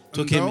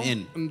took him in.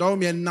 እንደውም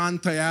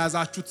የናንተ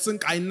የያዛችሁት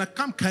ስንቅ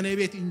አይነካም ከኔ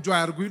ቤት ኢንጆይ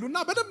አድርጉ ይሉና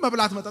በደንብ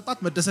መብላት መጠጣት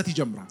መደሰት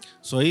ይጀምራል።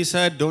 So he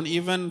said, don't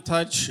even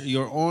touch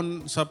your own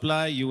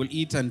supply, you will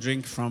eat and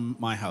drink from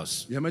my house.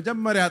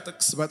 የመጀመሪያ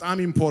ጥቅስ በጣም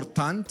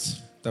ኢምፖርታንት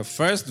The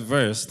first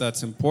verse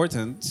that's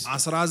important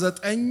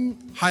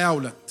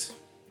 19:22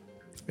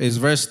 is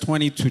verse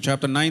 22,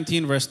 chapter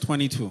 19, verse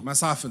 22.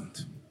 መሳፍንት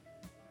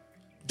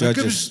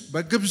Judges.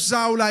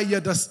 በግብዣው ላይ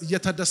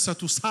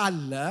እየተደሰቱ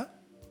ሳለ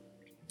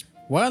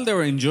While they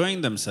were enjoying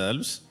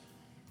themselves,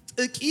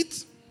 ጥቂት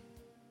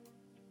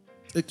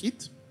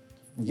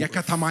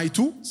የከተማይቱ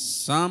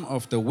some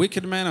of the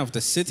wicked men of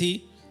the city,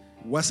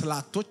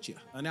 ወስላቶች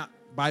እኔ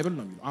ባይብል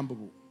ነው የሚለው አንብቡ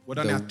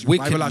ወደኔ the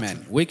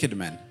wicked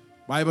men.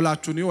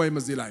 ባይብላችሁ ነው ወይም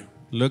እዚህ ላይ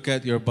Look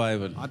at your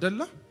Bible. አይደለ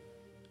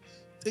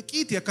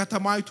ጥቂት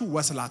የከተማይቱ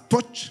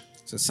ወስላቶች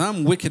So some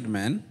wicked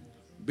men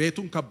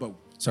ቤቱን ከበቡ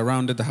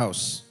surrounded the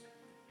house,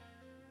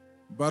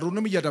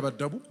 በሩንም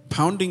እየደበደቡ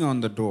pounding on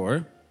the door.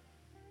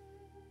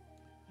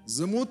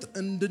 ዝሙት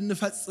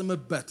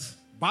እንድንፈጽምበት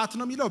ባት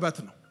ነው የሚለው በት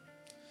ነው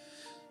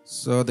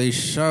So they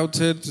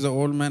shouted to the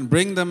old man,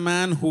 bring the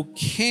man who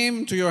came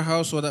to your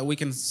house so that we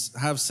can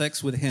have sex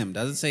with him.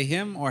 Does it say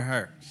him or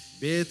her?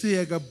 ቤት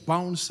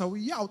የገባውን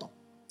ሰውዬ አውጣው።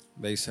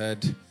 They said,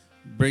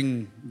 bring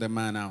the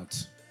man out.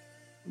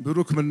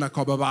 ብሩክ ምን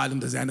ነካው በበዓል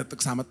እንደዚህ አይነት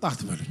ጥቅስ አመጣ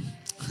አትበሉ።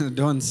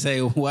 Don't say,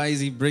 why is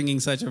he bringing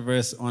such a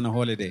verse on a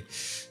holiday?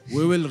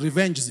 We will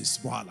revenge this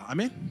በኋላ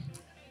አሜን።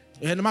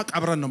 ይሄንማ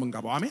ቀብረን ነው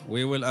የምንገባው አሜን።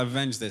 We will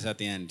avenge this at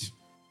the end.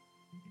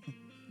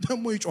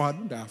 ደግሞ ይጮሃሉ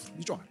እንዳያፍሩ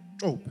ይጮሃሉ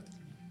ጮሁበት።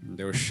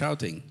 They were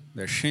shouting.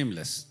 They're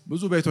shameless.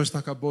 ብዙ ቤቶች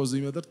ተከበው እዚህ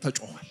ምድር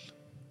ተጮሃል።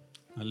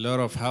 A lot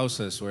of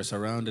houses were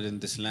surrounded in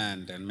this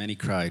land and many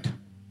cried.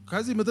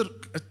 ከዚህ ምድር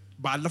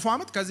ባለፈው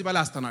አመት ከዚህ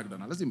በላይ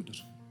አስተናግደናል እዚህ ምድር።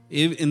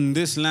 In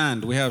this land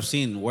we have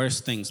seen worse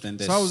things than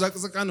this. ሰው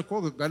ዘቅዝቀን እኮ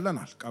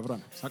ገለናል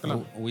ቀብረናል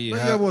ሰቅለናል። We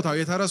በየቦታው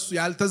የተረሱ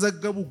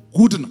ያልተዘገቡ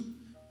ጉድ ነው።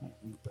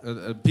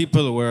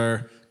 People were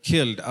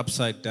killed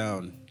upside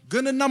down.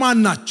 ግን እነማን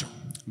ናቸው?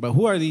 But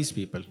who are these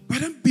people?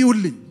 በደንብ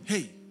ይውልኝ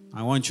ሄይ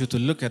I want you to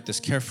look at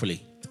this carefully.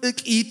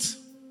 ጥቂት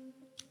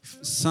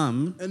Some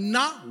እና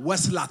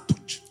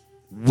ወስላቶች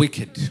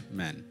wicked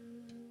men.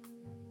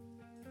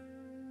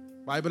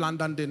 ባይብል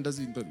አንዳንዴ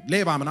እንደዚህ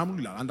ሌባ ምናምን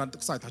ይላል። አንዳንድ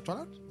ጥቅስ አይታችኋል?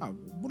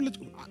 ሙልጭ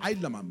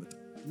አይለማመጥ።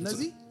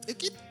 እነዚህ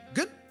ጥቂት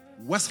ግን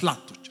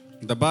ወስላቶች።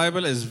 The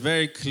Bible is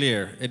very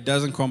clear. It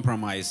doesn't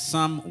compromise.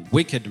 Some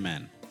wicked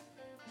men.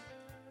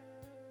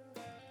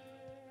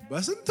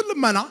 በስንት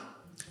ልመና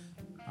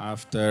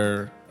After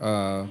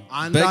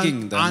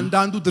begging them,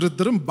 አንዳንዱ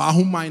ድርድርም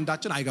በአሁን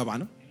ማይንዳችን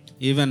አይገባንም።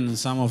 even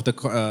some of the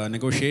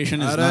negotiation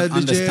is not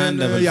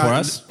understandable for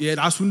us.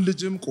 የራሱን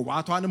ልጅም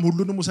ቁባቷንም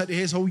ሁሉንም ወሰደ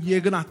ይሄ ሰውዬ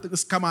ግን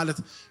አትቅስ ከማለት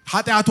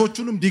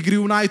ኃጢያቶቹንም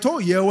ዲግሪውን አይቶ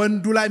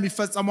የወንዱ ላይ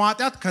የሚፈጸመው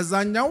ኃጢያት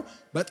ከዛኛው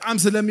በጣም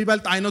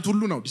ስለሚበልጥ አይነት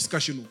ሁሉ ነው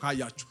ዲስከሽኑ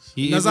ካያችሁ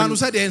ነዛን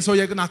ወሰደ ይሄን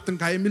ሰውዬ ግን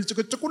አትንካ የሚል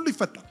ጭቅጭቅ ሁሉ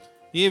ይፈታል።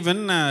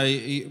 Even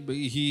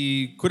he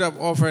could have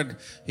offered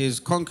his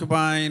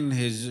concubine,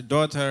 his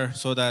daughter,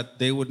 so that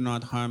they would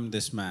not harm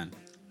this man.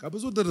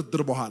 ከብዙ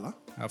ድርድር በኋላ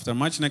After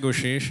much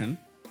negotiation,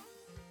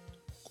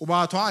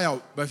 ቁባቷ ያው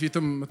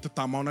በፊትም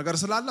የምትታማው ነገር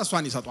ስላለ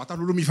እሷን ይሰጧታል፣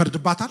 ሁሉም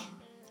ይፈርድባታል፣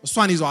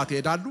 እሷን ይዘዋት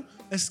ይሄዳሉ።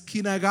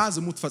 እስኪነጋ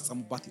ዝሙት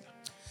ፈጸሙባት ይላል።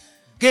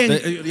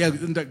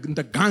 እንደ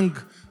ጋንግ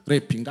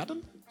ሬፒንግ አይደል?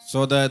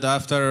 so that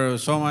after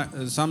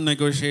some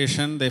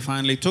negotiation, they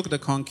finally took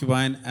the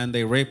concubine and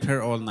they raped her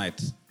all night.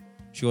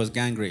 She was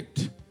gang raped.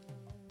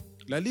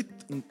 ለሊት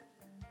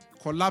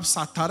ኮላፕስ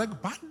አታረግ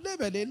ባለ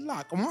በሌላ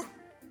አቅሟ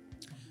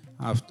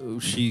After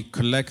she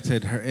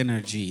collected her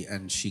energy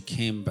and she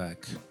came back.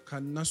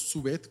 ከነሱ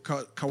ቤት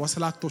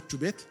ከወስላቶቹ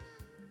ቤት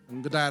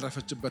እንግዳ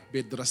ያረፈችበት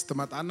ቤት ድረስ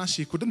ትመጣና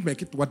she couldn't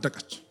make it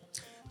ወደቀች።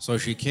 So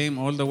she came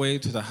all the way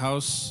to the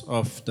house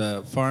of the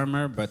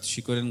farmer, but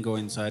she couldn't go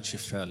inside. She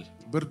fell.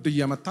 ብርድ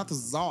እየመታት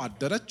እዛው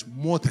አደረች፣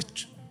 ሞተች።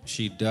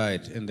 She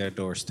died in their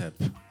doorstep.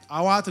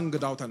 ጠዋት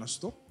እንግዳው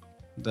ተነስቶ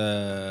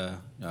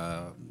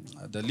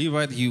The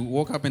Levite, he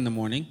woke up in the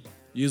morning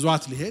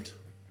ይዟት ሊሄድ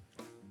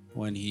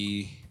when he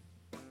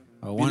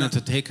wanted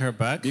to take her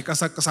back.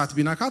 ቢቀሰቅሳት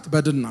ቢነካት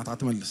በድናት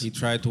አትመልስ። He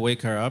tried to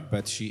wake her up,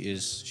 but she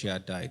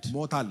had died.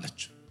 ሞታለች።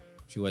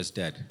 She was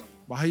dead.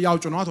 በአህያው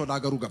ጭኗት ወደ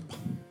አገሩ ገባ።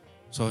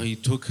 So he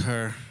took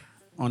her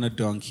on a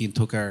donkey and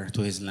took her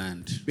to his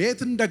land. ቤት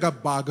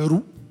እንደገባ አገሩ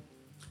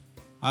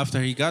After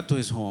he got to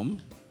his home,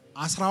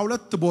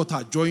 12 ቦታ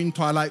ጆይንቷ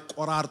ላይ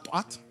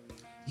ቆራርጧት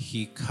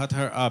he cut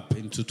her up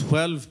into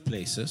 12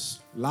 places.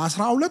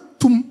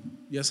 ለ12ቱም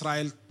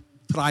የእስራኤል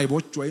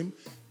ትራይቦች ወይም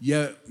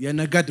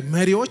የነገድ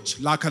መሪዎች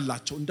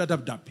ላከላቸው እንደ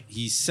ደብዳቤ።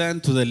 He sent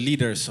to the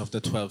leaders of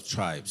the 12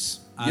 tribes.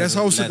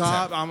 የሰው ስጋ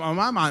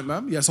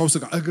የሰው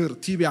ስጋ እግር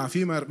ቲቢያ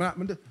ፊመር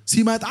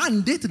ሲመጣ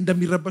እንዴት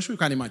እንደሚረበሹ you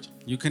can imagine.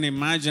 You can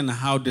imagine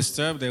how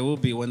disturbed they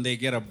will be when they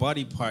get a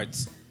body part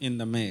in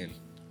the mail.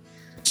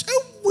 ጭው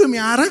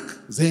የሚያረግ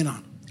ዜና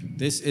ነው።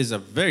 This is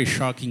a very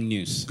shocking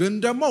news. ግን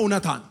ደግሞ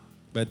እውነታ ነው።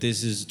 But this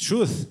is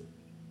truth.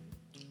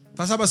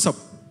 ተሰበሰቡ።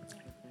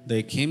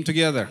 They came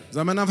together.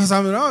 ዘመነ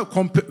ፈሳም ነው።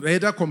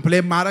 ሄደ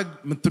ኮምፕሌን ማድረግ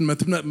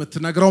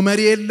የምትነግረው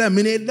መሪ የለ፣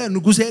 ምን የለ፣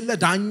 ንጉስ የለ፣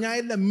 ዳኛ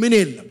የለ፣ ምን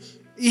የለ።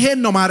 ይሄን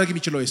ነው ማድረግ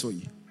የሚችለው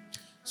የሰውዬ።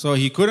 So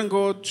he couldn't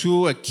go to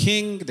a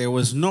king. There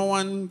was no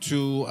one to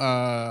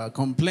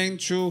complain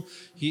to.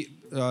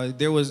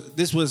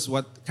 This was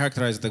what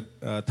characterized the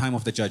time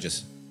of the judges.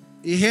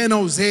 ይሄ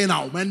ነው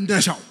ዜናው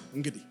መነሻው።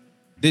 እንግዲህ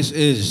This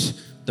is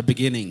the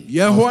beginning of the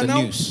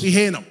የሆነው news. ይሄ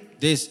ነው።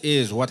 This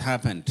is what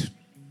happened.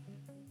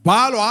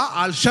 ባሏ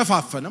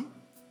አልሸፋፈንም፣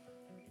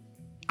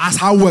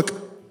 አሳወቅ።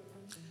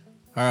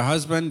 Her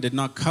husband did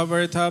not cover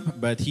it up,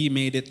 but he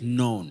made it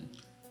known.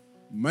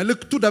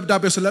 መልእክቱ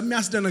ደብዳቤው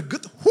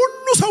ስለሚያስደነግጥ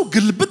ሁሉ ሰው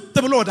ግልብጥ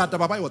ብሎ ወደ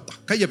አደባባይ ወጣ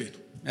ከየቤቱ።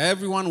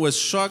 Everyone was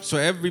shocked, so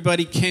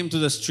everybody came to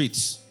the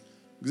streets.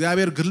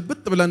 እግዚአብሔር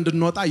ግልብጥ ብለን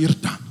እንድንወጣ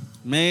ይርዳን።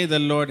 May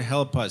the Lord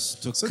help us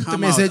to ስንት come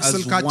out ሜሴጅ as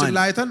ስልካችን one.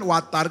 ላይ አይተን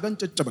ዋጥ አድርገን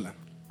ጭጭ ብለን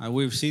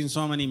We've seen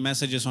so many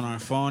messages on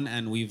our phone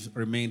and we've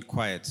remained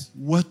quiet.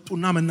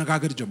 ወጡና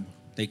መነጋገር ጀመሩ።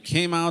 They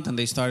came out and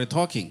they started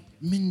talking.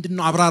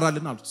 ምንድነው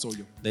አብራራልን አሉት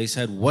ሰውየው። They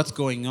said, "What's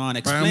going on?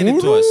 Explain it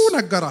to በሙሉ us."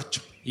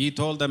 ነገራቸው። He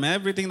told them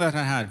everything that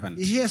had happened.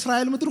 ይሄ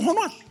እስራኤል ምድር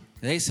ሆኗል።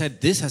 They said,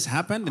 "This has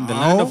happened in the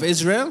land of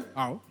Israel?"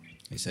 አዎ።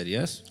 He said,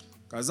 "Yes."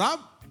 ከዛ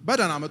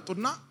በደህና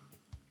መጡና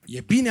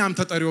የቢንያም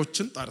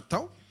ተጠሪዎችን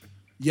ጠርተው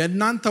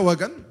የእናንተ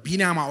ወገን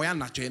ቢንያማውያን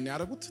ናቸው ይሄን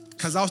ያደረጉት፣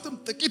 ከዛ ውስጥም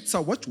ጥቂት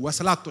ሰዎች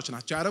ወስላቶች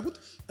ናቸው ያደረጉት፣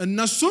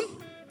 እነሱን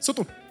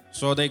ስጡን።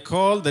 So they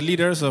called the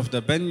leaders of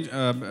the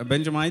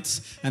Benjamites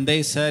and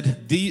they said,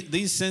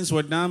 "These sins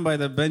were done by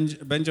the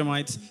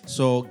Benjamites,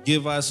 so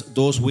give us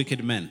those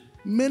wicked men."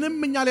 ምንም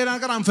እኛ ሌላ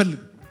ነገር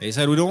አንፈልግም። They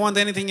said, "We don't want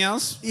anything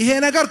else. ይሄ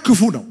ነገር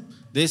ክፉ ነው።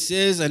 This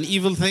is an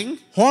evil thing.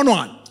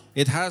 ሆኗል።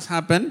 It has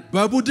happened.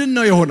 በቡድን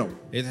ነው የሆነው።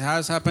 It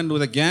has happened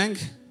with a gang.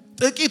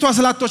 ጥቂት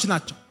ወስላቶች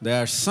ናቸው። There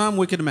are some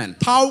wicked men.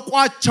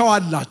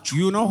 ታውቋቸዋላችሁ።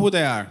 You know who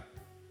they are.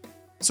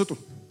 ስጡን።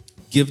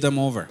 Give them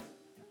over."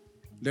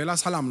 ሌላ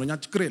ሰላም ነው፣ እኛ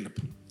ችግር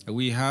የለብን።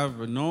 We have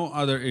no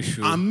other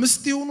issue.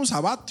 5 ይሁኑ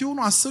 7 ይሁኑ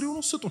 10 ይሁኑ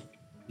ስጡን።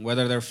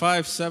 Whether they're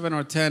 5, 7,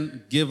 or 10,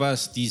 give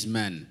us these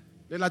men.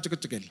 ሌላ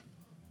ጭቅጭቅ የለም።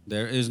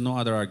 There is no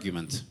other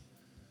argument.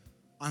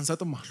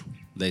 አንሰጥም አሉ።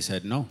 They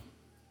said no.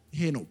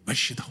 ይሄ ነው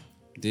በሽታው።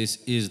 This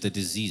is the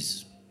disease.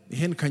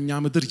 ይሄን ከኛ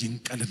ምድር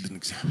ይንቀልልን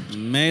እግዚአብሔር።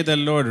 May the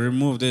Lord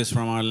remove this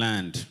from our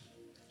land.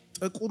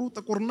 ጥቁሩ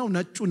ጥቁር ነው፣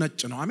 ነጩ ነጭ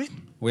ነው። አሜን።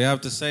 We have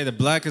to say the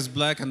black is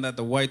black and that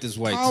the white is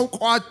white.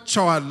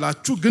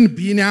 ታውቋቸዋላችሁ፣ ግን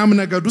ቢንያም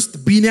ነገድ ውስጥ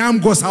ቢንያም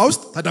ጎሳ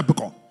ውስጥ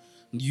ተደብቀዋል።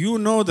 You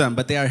know them,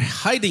 but they are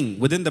hiding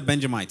within the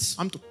Benjamites.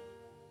 አምጡ።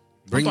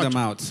 Bring them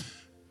out.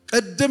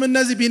 ቅድም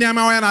እነዚህ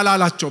ቢንያማውያን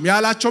አላላቸውም።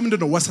 ያላቸው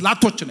ምንድነው?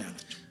 ወስላቶች ነው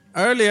ያላቸው።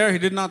 Earlier he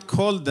did not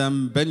call them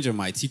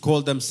Benjamites. He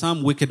called them some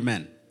wicked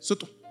men.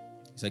 ስጡ።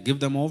 He said, "Give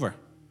them over."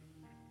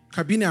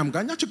 ከቢንያም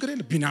ጋር እኛ ችግር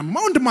የለም። ቢንያምማ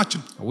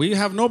ወንድማችን። We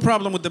have no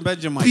problem with the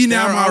Benjamites. They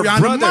are our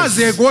ቢንያማውያንማ brothers.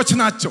 ዜጎች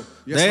ናቸው።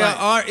 They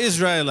are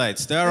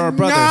Israelites. They are our እኛ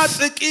brothers.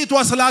 ጥቂት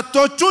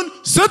ወስላቶቹን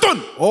ስጡን።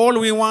 All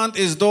we want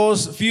is those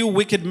few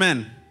wicked men.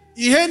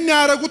 ይሄን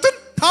ያደረጉትን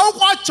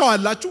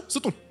ታውቋቸዋላችሁ፣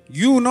 ስጡን።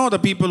 You know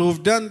the people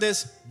who've done this.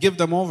 Give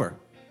them over.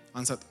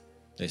 አንሰጥ።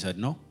 They said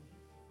no.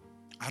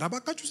 ኧረ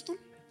እባካችሁ ስጡን።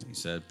 He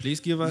said, "Please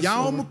give us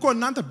ያውም over." እኮ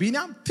እናንተ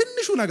ቢንያም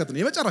ትንሹ ነገድ ነው፣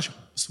 የመጨረሻው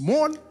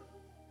ስሞል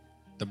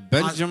The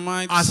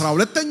Benjamites.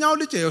 12ኛው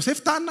ልጅ የዮሴፍ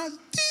ታናሽ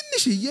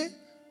ትንሽዬ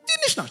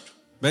ትንሽ ናቸው።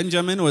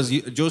 Benjamin was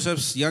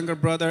Joseph's younger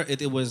brother.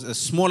 It was the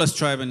smallest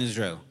tribe in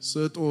Israel.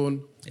 ስጡን።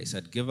 They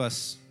said, "Give us."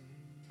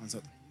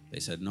 አንሰጥ።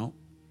 They said no.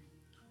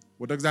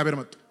 ወደ እግዚአብሔር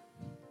መጡ።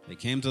 They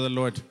came to the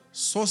Lord.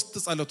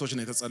 3 ጸሎቶች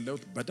ነው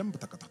የተጸለዩት። በደንብ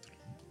ተከታተሉ።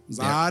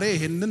 ዛሬ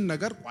ይሄንን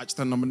ነገር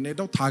ቋጭተን ነው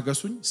የምንሄደው።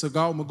 ታገሱኝ።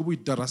 ስጋው ምግቡ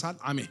ይደረሳል።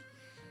 አሜን።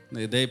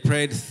 They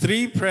prayed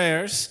 3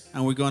 prayers and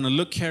we're going to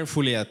look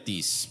carefully at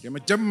these.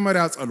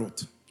 የመጀመሪያ ጸሎት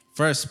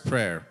First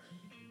prayer.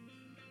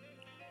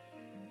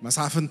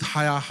 መሳፍንት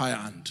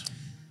 20:21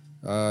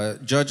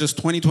 Judges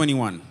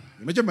 20:21.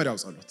 የመጀመሪያው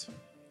ጸሎት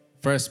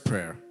First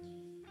prayer.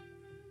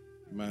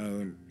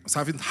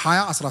 መሳፍንት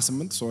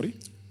 20:18 ሶሪ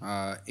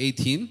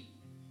 18.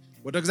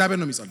 ወደ እግዚአብሔር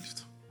ነው የሚጸልዩት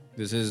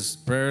This is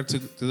prayer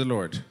to the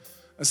Lord.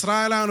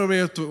 እስራኤላውያን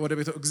ወደ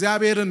ቤቱ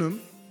እግዚአብሔርንም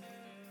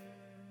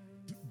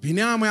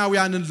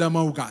ቢንያማውያንን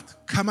ለመውጋት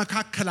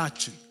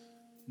ከመካከላችን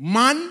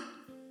ማን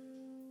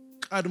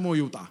ቀድሞ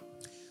ይውጣ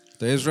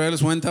The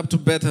Israelites went up to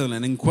Bethel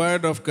and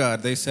inquired of God.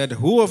 They said,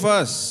 who of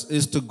us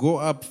is to go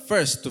up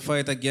first to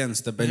fight against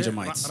the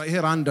Benjamites? ይሄ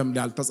ራንደም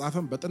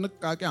ያልተጻፈም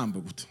በጥንቃቄ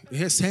አንብቡት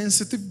ይሄ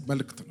ሴንሲቲቭ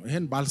መልእክት ነው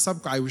ይሄን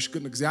ባልሰብክ አይውሽ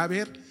ግን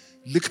እግዚአብሔር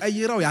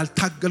ልቀይረው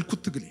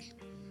ያልታገልኩት ትግል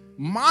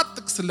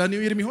ማጥቅስ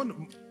ለኒው ይር የሚሆን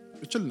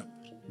እችል ነበር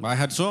I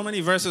had so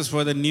many verses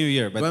for the new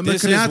year, but this is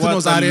በምክንያት ነው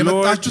what ዛሬ the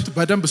Lord የመጣችሁት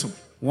በደንብ ስሙ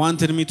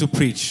wanted me to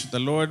preach.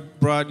 The Lord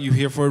brought you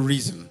here for a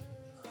reason.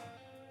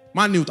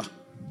 ማን ይውጣ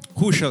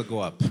Who shall go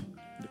up?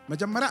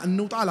 መጀመሪያ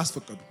እንውጣ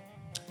አላስፈቀዱ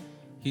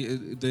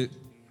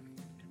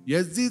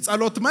የዚህ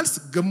ጸሎት መልስ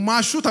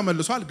ግማሹ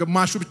ተመልሷል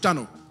ግማሹ ብቻ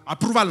ነው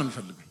አፕሩቫል ነው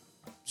የሚፈልገው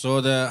So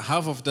the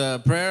half of the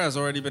prayer has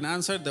already been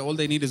answered. All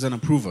they need is an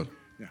approval.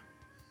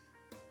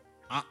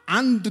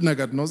 አንድ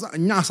ነገር ነው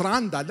እኛ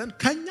 11 አለን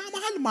ከኛ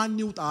መሃል ማን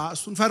ይውጣ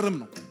እሱን ፈርም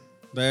ነው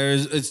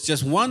It's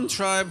just one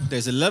tribe.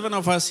 There's 11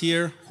 of us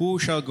here. Who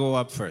shall go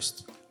up first?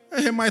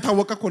 ይሄ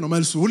ማይታወቀ እኮ ነው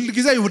መልሱ ሁሉ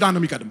ጊዜ ይሁዳ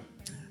ነው የሚቀድመው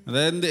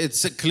Then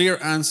it's a clear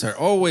answer.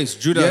 Always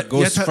Judah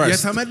goes first.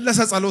 የተመለሰ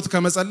ጸሎት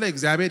ከመጸለይ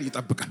እግዚአብሔር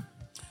ይጠብቃል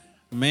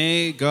May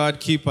God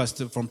keep us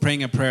from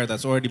praying a prayer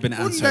that's already been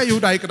answered. ሁሉ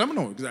ይሁዳ ይቀደም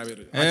ነው እግዚአብሔር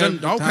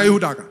አጀንዳው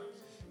ከይሁዳ ጋር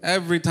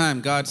Every time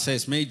God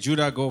says, may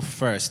Judah go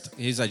first,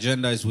 his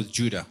agenda is with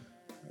Judah.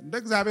 እንደ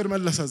እግዚአብሔር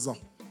መለሰ እዛው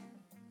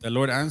The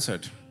Lord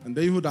answered. እንደ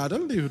ይሁዳ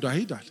አይደል እንደ ይሁዳ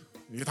ሄዳል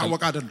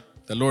የታወቀ አይደል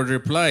The Lord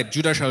replied,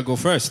 Judah shall go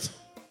first.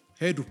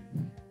 ሄዱ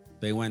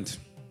They went.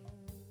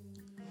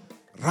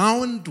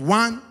 Round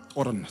 1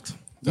 ጦርነት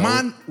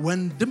ማን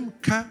ወንድም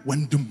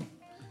ከወንድም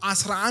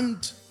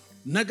 11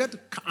 ነገድ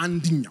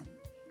ከአንድኛው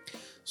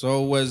So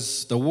was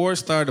the war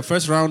started, the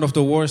first round of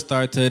the war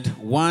started,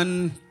 one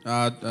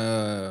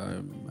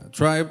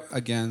tribe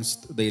against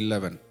the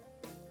 11.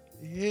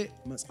 ይሄ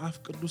መጽሐፍ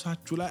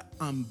ቅዱሳችሁ ላይ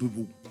አንብቡ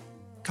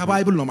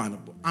ከባይብል ነው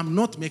ማነበው I'm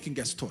not making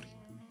a story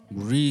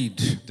Read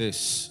this.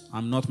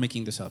 I'm not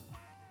making this up.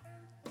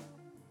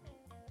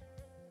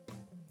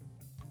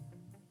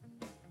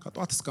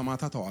 ከጧት እስከ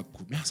ማታ ተዋጉ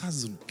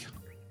የሚያሳዝኑ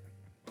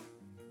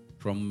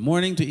From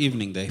morning to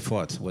evening they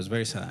fought. It was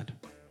very sad.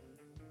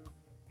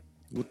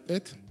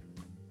 ውጤት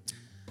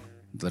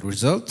The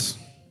result,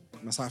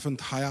 መሳፍንት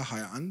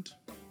 20:21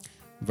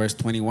 verse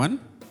 21,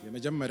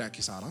 የመጀመሪያ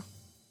ኪሳራ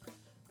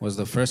was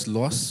the first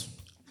loss.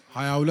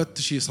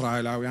 22000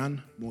 እስራኤላውያን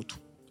ሞቱ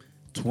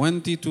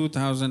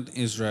 22,000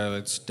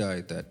 Israelites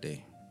died that day.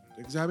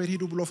 እግዚአብሔር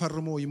ሂዱ ብሎ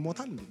ፈርሞ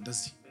ይሞታል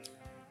እንደዚህ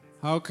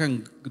How can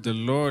the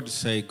Lord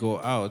say go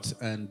out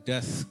and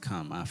death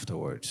come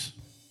afterwards?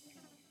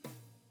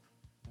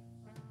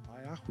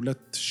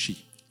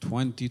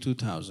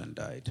 22,000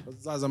 died.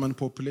 በዛ ዘመን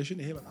ፖፑሌሽን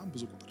ይሄ በጣም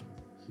ብዙ ቁጥር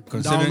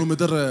ዳውኑ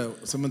ምድር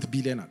 8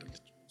 ቢሊዮን አይደለች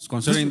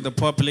Considering the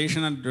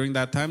population during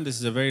that time, this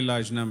is a very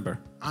large number.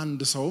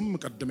 አንድ ሰውም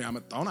ቀድም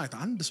ያመጣውን አይታ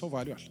አንድ ሰው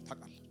ቫልዩ አለ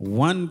ታውቃለህ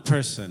One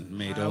person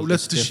made all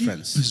this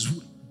difference. ብዙ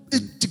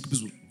እጅግ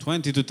ብዙ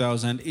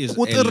 22,000 is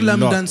ቁጥር a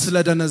ለምደን lot.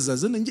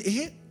 ስለደነዘዝን እንጂ ይሄ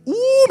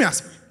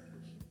የሚያስብል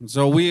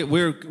So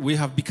we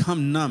have become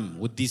numb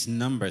with these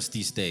numbers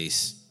these days,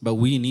 but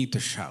we need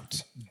to shout.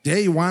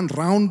 day 1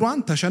 round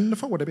 1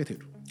 ተሸንፈው ወደ ቤት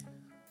ሄዱ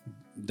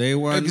They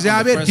won on the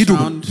እግዚአብሔር first ሂዱ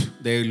round,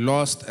 they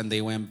lost and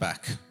they went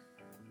back.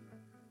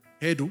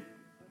 ሄዱ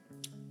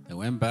They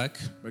went back.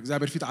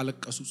 በእግዚአብሔር ፊት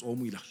አለቀሱ ጾሙ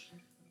ይላል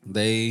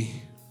They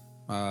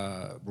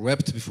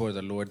wept before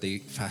the Lord, they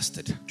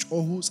fasted.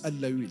 ጮሁ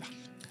ጸለዩ ይላል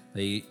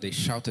They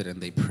shouted and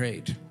they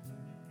prayed.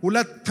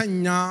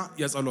 ሁለተኛ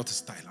የጸሎት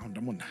ስታይል አሁን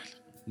ደግሞ እናያለን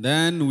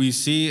Then we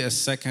see a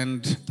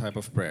second type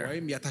of prayer,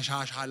 ወይም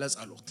የተሻሻለ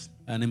ጸሎት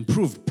an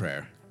improved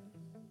prayer.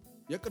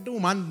 የቅድሙ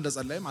ማን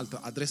እንደጸለየም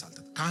አድሬስ አልተ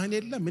ካህን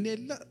የለ ምን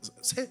የለ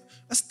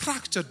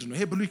ስትራክቸርድ ነው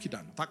ይሄ ብሉይ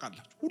ኪዳን ነው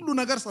ታውቃላችሁ ሁሉ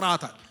ነገር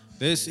ስርዓት አለ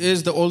This is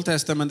the Old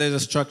Testament, there's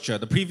a structure.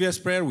 The previous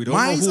prayer, we don't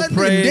know who እንዴት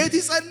prayed.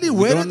 ይጸልይ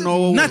We don't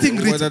know nothing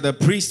whether written the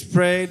priest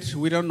prayed.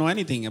 We don't know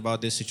anything about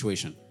this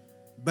situation.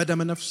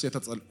 በደመ ነፍስ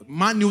የተጸለ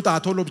ማን ይውጣ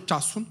ቶሎ ብቻ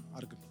እሱን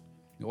አርግ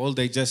All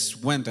they just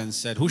went and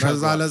said, who shall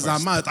go up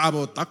ለዛማ first? ዕጣ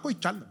በወጣ እኮ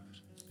ይቻል ነበር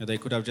They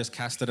could have just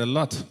casted a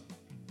lot.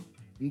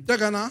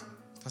 እንደገና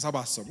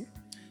ተሰባሰቡ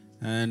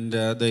And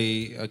they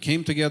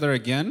came together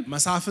again.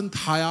 መሳፍንት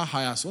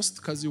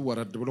 20:23 ከዚህ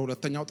ወረድ ብሎ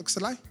ሁለተኛው ጥቅስ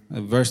ላይ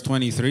Verse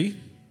 23.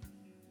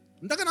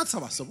 እንደገና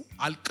ተሰባሰቡ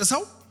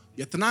አልቅሰው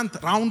የትናንት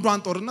ራውንድ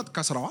 1 ጦርነት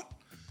ከስረዋል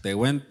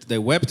They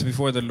wept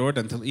before the Lord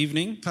until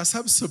evening.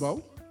 ተሰብስበው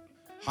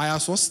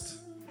 23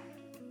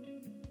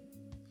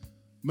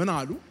 ምን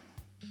አሉ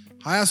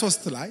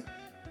 23 ላይ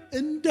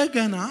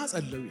እንደገና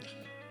ጸለዩ ይላል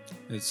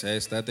It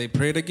says that they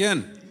prayed again.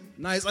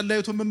 እና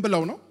የጸለዩት ምን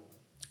ብለው ነው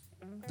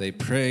They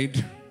prayed.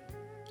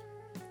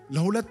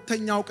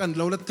 ለሁለተኛው ቀን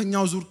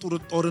ለሁለተኛው ዙር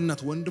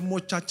ጦርነት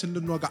ወንድሞቻችን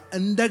ልንወጋ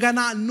እንደገና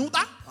እንውጣ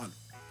አሉ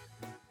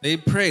They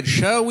prayed,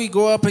 shall we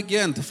go up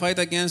again to fight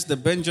against the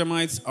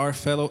Benjamites, our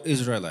fellow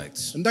Israelites?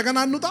 እንደገና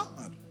እንውጣ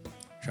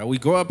Shall we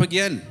go up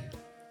again?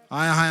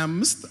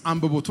 25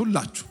 አንብቡት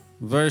ሁላችሁ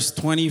Verse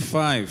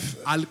 25.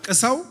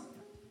 አልቅሰው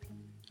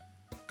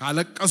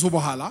ካለቀሱ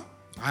በኋላ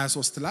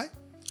 23 ላይ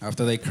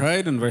After they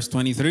cried in verse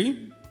 23,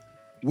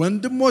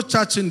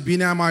 ወንድሞቻችን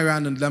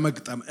ቢንያማውያንን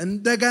ለመግጠም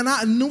እንደገና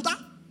እንውጣ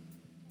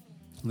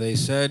they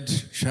said,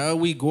 shall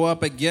we go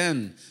up again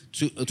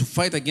to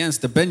fight against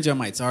the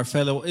Benjamites, our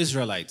fellow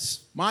Israelites?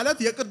 ማለት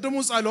የቅድሙ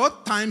ጸሎት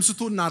ታይምስ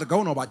 2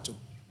 እናርገው ነው ባጭሩ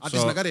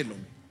አዲስ ነገር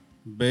የለውም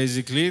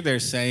Basically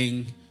they're saying,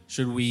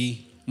 should we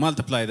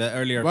multiply the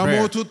earlier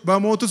prayer?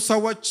 በሞቱት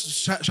ሰዎች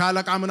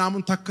ሻለቃ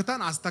ምናምን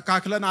ተክተን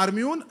አስተካክለን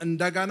አርሚውን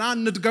እንደገና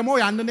እንድገመው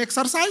ያንን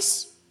ኤክሰርሳይዝ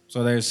So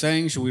they're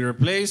saying, should we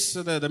replace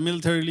the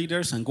military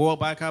leaders and go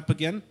back up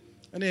again?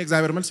 እኔ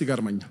እግዚአብሔር መልስ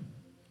ይገርመኛል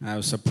I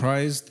was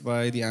surprised by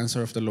the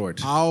answer of the Lord.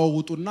 አዎ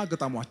ውጡና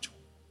ግጠሟቸው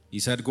He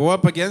said, go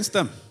up against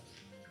them.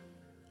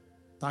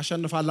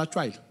 ታሸንፋላችሁ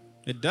አይል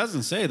It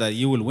doesn't say that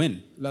you will win.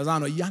 ለዛ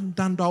ነው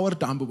እያንዳንዱ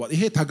ወርድ አንብቧል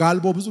ይሄ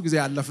ተጋልቦ ብዙ ጊዜ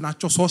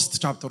ያለፍናቸው 3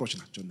 ቻፕተሮች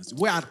ናቸው እነዚህ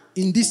we are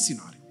in this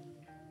scenario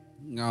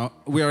Now,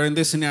 we are in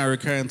this scenario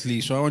currently,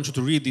 so I want you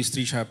to read these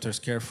 3 chapters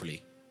carefully.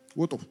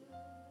 ውጡ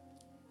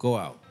Go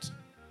out.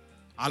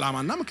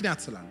 ዓላማና ምክንያት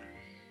ስላለ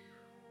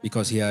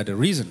Because he had a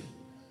reason.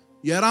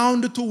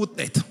 የራውንድ 2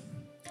 ውጤት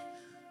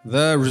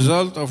The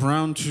result of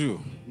round 2,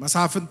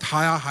 መሳፍንት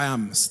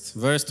 20-25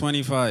 verse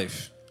 25.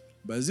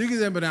 በዚህ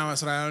ጊዜ ብንያም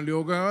እስራኤልን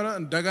ሊወጋ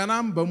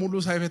እንደገናም በሙሉ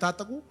ሰይፍ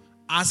የታጠቁ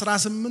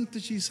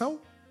 18000 ሰው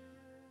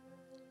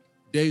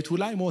ዴይቱ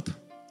ላይ ሞተ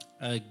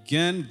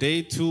Again, day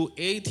 2,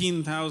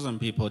 18,000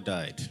 people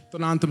died.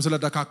 ትናንትም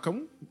ስለደካከሙ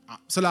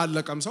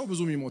ስላለቀም ሰው ብዙ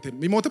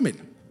የሚሞትም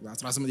የለም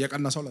 18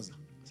 የቀነሰው ለዛ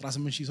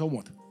 18000 ሰው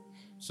ሞተ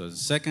So the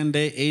second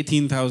day,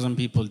 18,000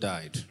 people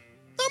died.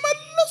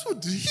 ተመለሱ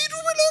ሂዱ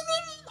ብለን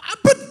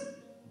አብን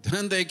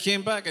Then they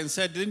came back and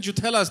said, didn't you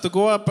tell us to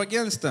go up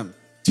against them?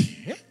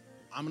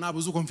 አምና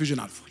ብዙ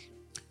ኮንፊውዥን አልፏል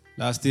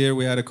Last year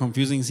we had a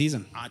confusing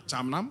season.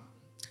 አቻምናም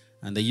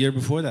And the year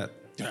before that,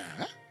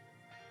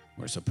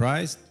 we're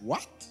surprised.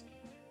 what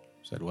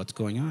Said, what's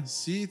going on?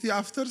 city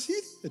after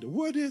city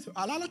ወዴት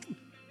አላለቅም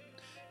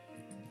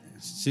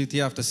City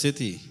after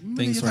city, ምን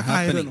things were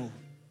እየተካሄደ happening. ነው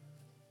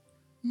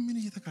ምን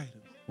እየተካሄደ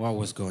ነው What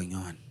was going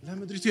on?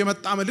 ለምድሪቱ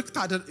የመጣ መልእክት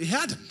ይሄ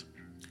አይደል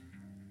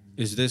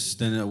Is this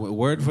the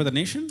word for the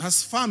nation?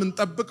 ተስፋ ምን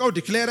ጠብቀው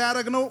ዲክሌር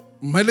ያደረግነው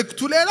መልእክቱ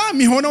ሌላ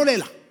የሚሆነው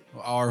ሌላ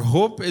Our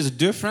hope is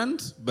different,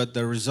 but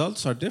the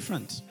results are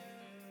different.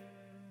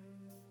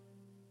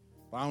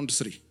 round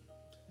 3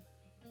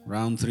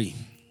 Round 3.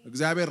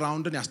 እግዚአብሔር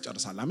ራውንድን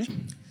ያስጨርሳል አሜን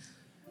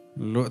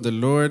The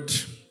Lord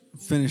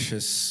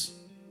finishes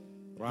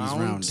round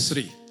rounds.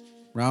 3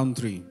 Round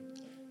 3.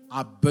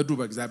 አበዱ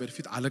በእግዚአብሔር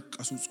ፊት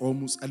አለቀሱ ጾሙ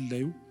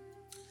ጸለዩ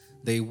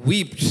They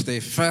wept, they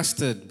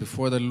fasted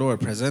before the Lord,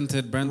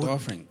 presented burnt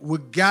offering.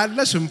 ውጊያ አለ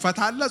ሽንፈት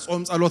አለ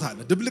ጾም ጸሎት አለ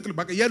ድብልቅ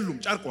በቃ የሉም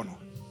ጨርቆ ነው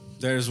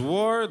There's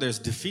war, there's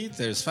defeat,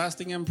 there's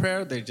fasting and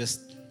prayer. They're just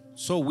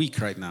so weak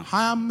right now.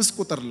 25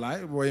 ቁጥር ላይ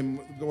ወይም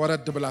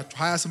ወረድ ብላችሁ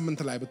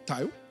 28 ላይ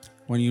ብታዩ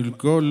When you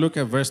go look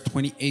at verse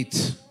 28,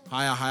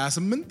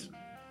 28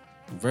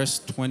 verse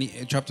 20,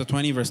 chapter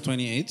 20, verse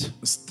 28.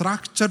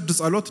 ስትራክቸርድ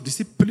ጸሎት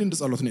ዲሲፕሊንድ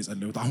ጸሎት ነው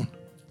የጸለዩት አሁን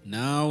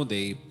Now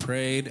they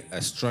prayed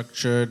a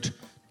structured,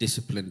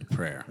 disciplined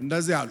prayer.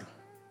 እንደዚህ አሉ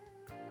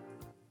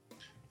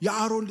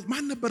የአሮን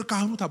ማን ነበር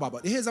ካህኑ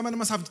ተባባል ይሄ ዘመን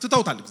መሳፍንት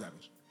ትተውታል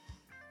እግዚአብሔር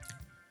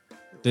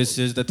This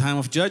is the time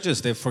of Judges.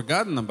 They've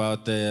forgotten about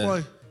the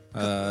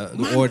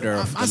order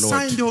of the Lord.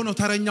 አሳይን የሆነው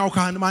ተረኛው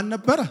ካህን ማን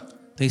ነበረ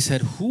They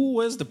said, who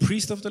was the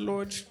priest of the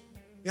Lord?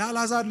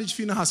 የአልዓዛር ልጅ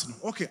ፊንሐስ ነው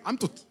ኦኬ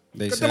አምጡት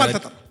They ቅድም said,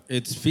 አልተጠራ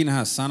it's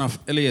Phinehas, son of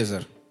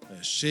Eleazar.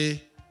 እሺ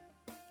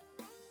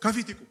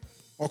ከፊት ይቁም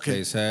ኦኬ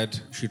They said,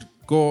 should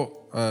go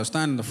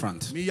stand in the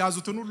front.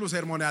 የሚያዙትን ሁሉ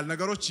ሴርሞኒያል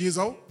ነገሮች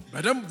ይዘው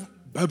በደንብ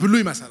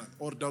በብሉይ መሰረት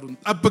ኦርደሩን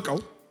ጠብቀው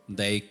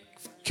They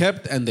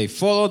kept and they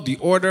followed the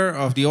order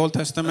of the Old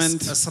Testament.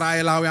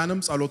 እስራኤላውያንም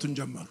ጸሎቱን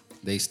ጀመሩ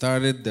They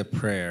started the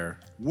prayer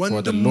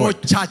for the Lord.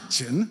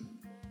 ወንድሞቻችን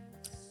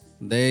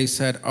They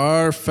said,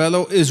 our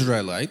fellow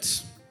Israelites,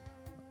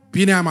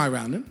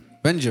 ቢንያማውያንን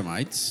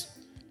Benjamites,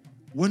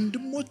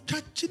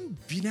 ወንድሞቻችን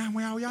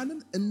ቢንያማውያንን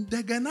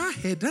እንደገና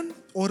ሄደን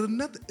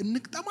ጦርነት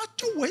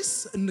እንቅጠማቸው ወይስ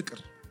እንቅር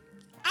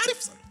አሪፍ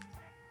ጸሎት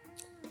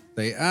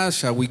they asked,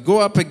 shall we go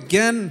up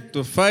again to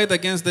fight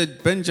against the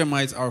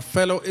Benjamites, our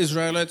fellow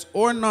Israelites,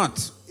 or not?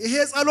 ይሄ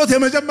ጸሎት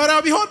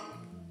የመጀመሪያው ቢሆን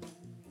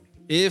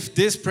If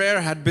this prayer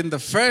had been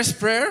the first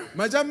prayer,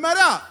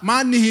 መጀመሪያ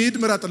ማን ይሄድ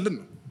ምረጥልን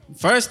ነው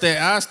first they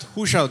asked,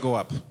 who shall go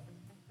up?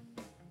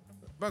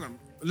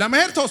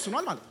 ለመሄድ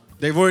ተወስኗል ማለት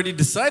They've already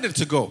decided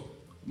to go.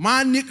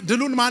 ማን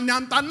ድሉን ማን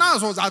ያምጣና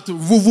ሶዛት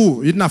ቡቡ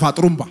ይድነፋ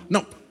ጥሩምባ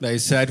ነው They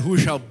said, who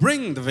shall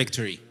bring the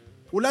victory?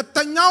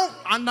 ሁለተኛው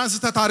አንዳንድ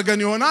ስህተት አድርገን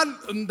ይሆናል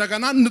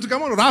እንደገና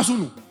እንድገመው ራሱ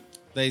ነው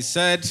They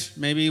said,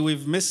 maybe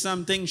we've missed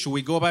something. Should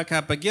we go back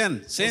up again?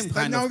 Same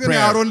kind of ግን prayer.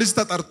 የአሮን ልጅ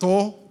ተጠርቶ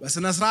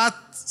በስነ ስርዓት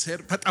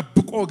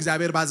ተጠብቆ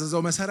እግዚአብሔር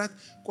ባዘዘው መሰረት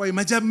ቆይ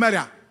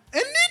መጀመሪያ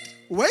እንሂድ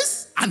ወይስ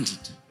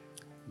አንሂድ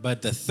But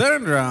the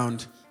third round,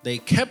 They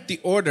kept the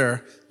order.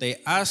 They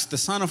asked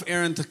the son of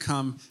Aaron to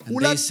come, and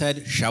they said,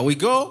 "Shall we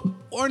go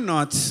or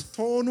not?"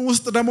 ቶኑ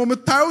ውስጥ ደግሞ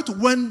የምታዩት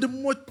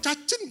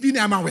ወንድሞቻችን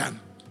ቢንያማውያን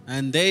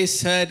And they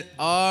said,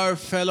 "Our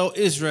fellow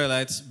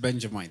Israelites,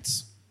 Benjamites."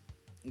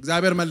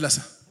 እግዚአብሔር መለሰ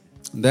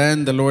Then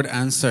the Lord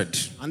answered.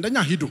 አንደኛ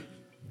ሂዱ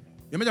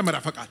የመጀመሪያ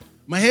ፈቃድ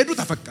መሄዱ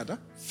ተፈቀደ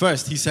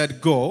First he said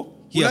go.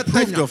 He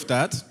approved of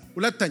that.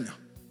 ሁለተኛ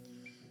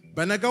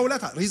በነገው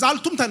ዕለት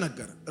ሪዛልቱም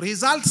ተነገረ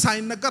ሪዛልት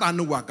ሳይነገር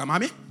አንዋጋም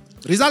አሜን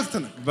ሪዛልት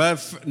ተነገረ But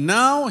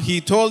now he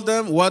told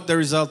them what the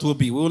result will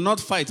be. We will not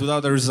fight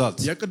without the result.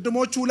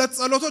 የቅድሞቹ ሁለት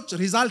ጸሎቶች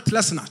ሪዛልት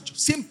ለስ ናቸው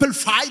simple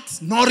fight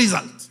no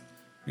result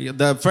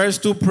The first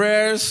two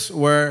prayers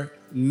were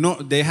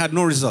they had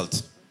no result.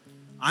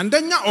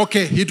 አንደኛ ኦኬ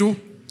ሂዱ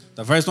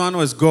The first one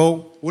was go.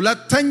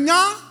 ሁለተኛ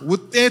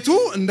ውጤቱ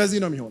እንደዚህ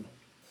ነው የሚሆነው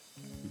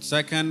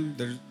Second,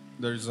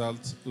 the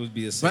result would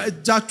be the same.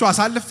 በእጃችሁ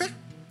አሳልፌ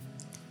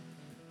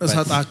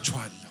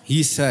እሰጣችኋለሁ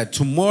He said,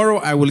 "Tomorrow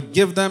I will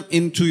give them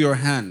into your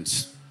hands."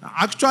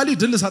 actually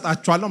ድል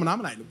እሰጣችኋለሁ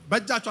ምናምን አይልም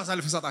በእጃችሁ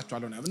አሳልፌ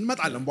እሰጣችኋለሁ ነው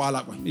እንመጣለን በኋላ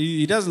ቆይ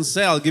He doesn't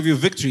say I'll give you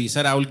victory. He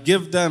said I will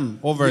give them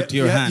over to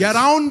your hands.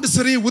 የራውንድ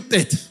 3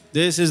 ውጤት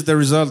This is the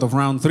result of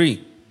round 3.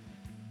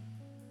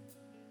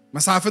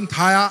 መሳፍንት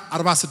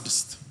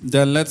 20:46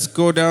 Then let's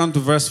go down to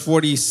verse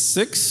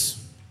 46.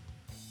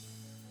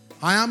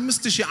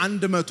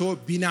 25100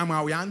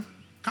 ቢንያማውያን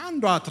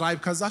ከአንዷ ትራይብ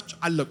ከዛች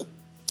አለቁ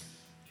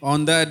On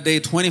that day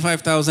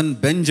 25,000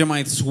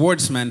 Benjamite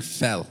swordsmen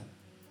fell.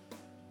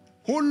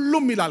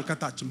 ሁሉም ይላል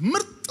ከታች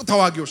ምርጥ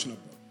ተዋጊዎች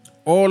ነበሩ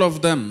All of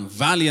them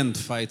valiant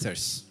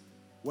fighters.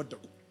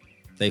 ወደቁ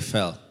They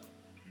fell.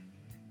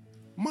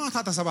 ማታ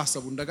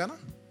ተሰባሰቡ እንደገና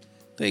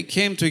They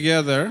came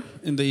together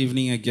in the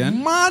evening again.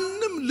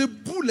 ማንም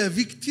ልቡ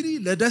ለቪክትሪ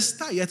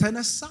ለደስታ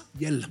የተነሳ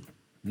የለም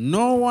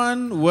No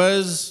one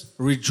was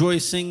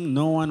rejoicing,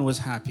 no one was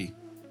happy.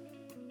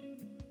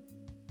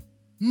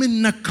 ምን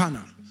ነካና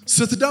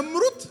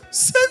ስትደምሩት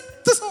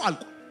ስንት ሰው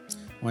አልቁ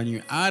When you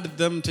add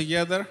them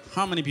together,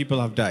 how many people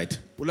have died?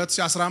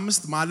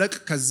 2015 ማለቅ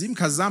ከዚህም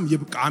ከዛም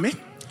ይብቃሜ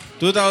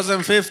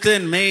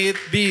 2015 may it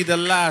be the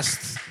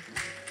last.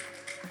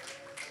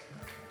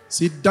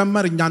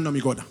 ሲደመር እኛን ነው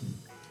የሚጎዳ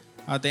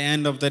At the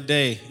end of the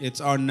day,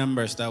 it's our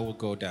numbers that will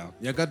go down.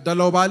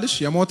 የገደለው ባልሽ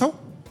የሞተው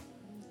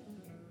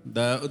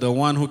The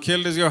one who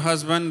killed is your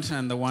husband,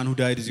 and the one who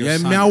died is your son.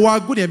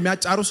 የሚያዋጉን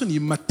የሚያጫሩስን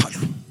ይመታሉ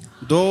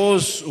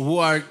Those who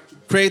are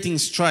creating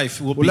strife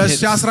will be hit.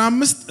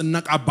 2015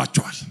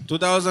 እነቃባቸዋል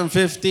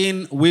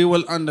 2015 we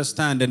will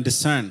understand and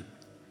discern.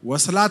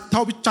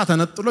 ወስላታው ብቻ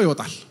ተነጥሎ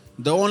ይወጣል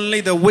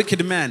The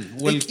wicked man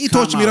will ጥቂቶች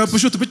come out.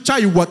 የሚረብሹት ብቻ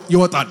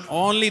ይወጣሉ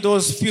Only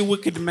those few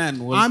wicked men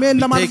will አሜን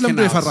be ለማለት taken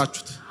ለምንድነው out.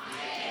 የፈራችሁት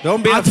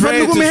Don't be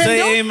afraid to say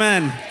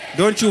amen.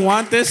 Don't you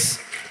want this?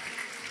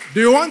 Do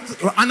you want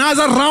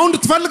another round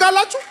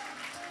ትፈልጋላችሁ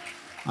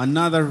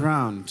Another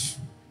round.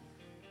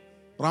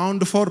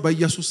 round 4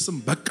 በኢየሱስ ስም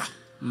በቃ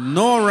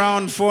No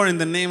round 4 in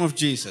the name of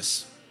Jesus.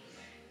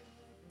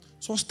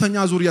 ሶስተኛ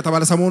ዙር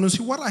የተባለ ሰሞኑን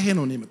ሲወራ ይሄ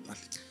ነው የመጣል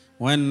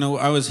When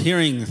I was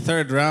hearing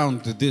third round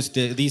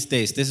these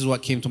days, this is what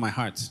came to my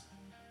heart.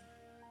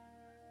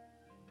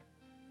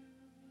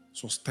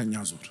 ሶስተኛ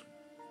ዙር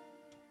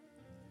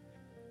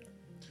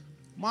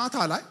ማታ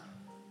ላይ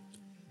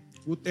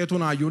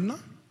ውጤቱን አዩና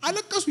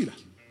አለቀሱ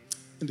ይላል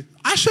እንዴ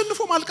አሸንፎ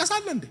ማልቀስ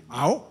አለ እንዴ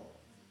አዎ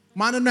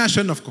ማን ነው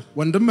ያሸነፈው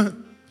ወንድምህ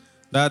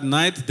That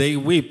night they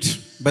wept,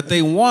 but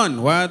they won.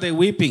 Why are they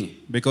weeping?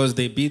 Because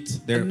they beat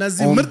their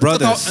own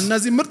brothers.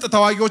 እነዚህ ምርጥ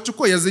ተዋጊዎች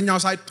እኮ የዚህኛው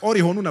ሳይድ ጦር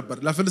ይሆኑ ነበር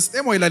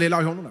ለፍልስጤም ወይ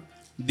ለሌላው ይሆኑ ነበር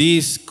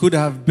These could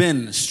have been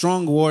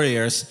strong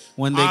warriors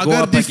when they go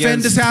up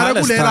against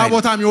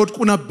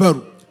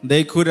Palestine.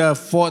 They could have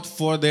fought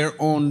for their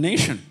own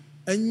nation.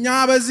 እኛ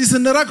በዚህ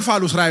ስንረግፍ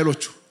አሉ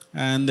እስራኤሎቹ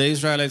And the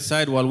Israelite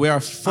side, while we are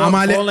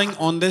falling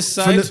on this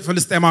side,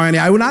 ፍልስጤማውያን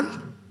ያዩናል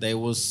they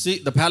will see,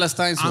 the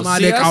Palestinians will see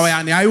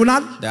አማሌቃውያን us,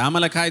 ያዩናል the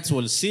Amalekites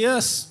will see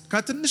us.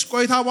 ከትንሽ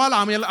ቆይታ በኋላ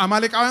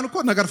አማሌቃውያን እኮ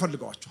ነገር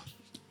ፈልገዋቸዋል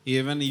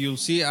Even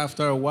you'll see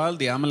after a while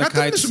the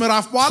Amalekites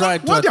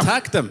tried to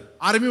attack them.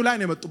 አርሚው ላይ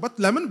ነው የመጡበት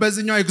ለምን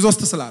በዚህኛው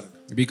ኤግዞስት ስላደረገ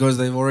Because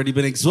they've already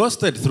been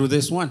exhausted through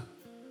this one.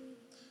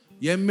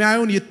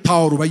 የሚያዩን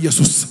ይታወሩ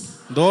በኢየሱስ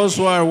Those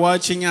who are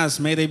watching us,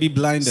 may they be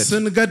blinded.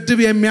 ስንገድብ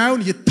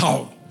የሚያዩን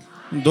ይታወሩ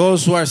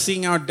Those who are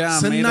seeing our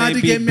down, may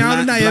they be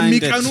blinded.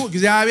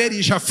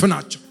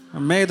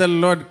 May the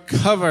Lord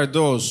cover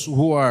those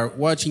who are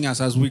watching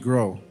us as we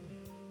grow.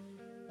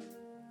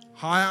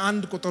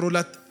 21 ቁጥር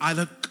 2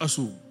 አለቀሱ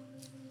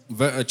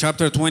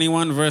Chapter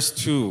 21 verse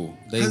 2.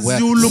 They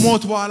ከዚህ ሁሉ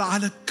ሞት በኋላ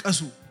አለቀሱ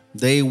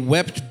They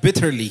wept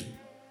bitterly.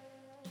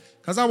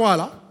 ከዛ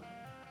በኋላ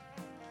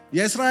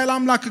የእስራኤል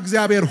አምላክ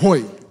እግዚአብሔር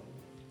ሆይ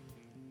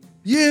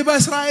ይህ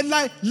በእስራኤል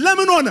ላይ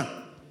ለምን ሆነ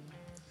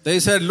They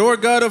said,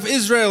 Lord God of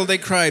Israel, they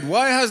cried,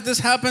 why has this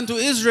happened to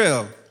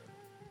Israel?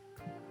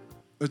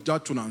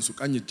 እጃችሁን አንሱ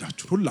ቀኝ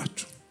እጃችሁን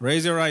ሁላችሁ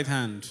Raise your right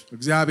hand.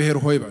 እግዚአብሔር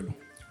ሆይ በሉ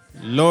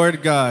Lord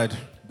God,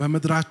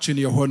 በመድራችን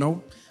የሆነው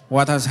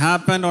what has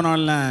happened on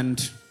our land?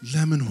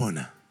 ለምን ሆነ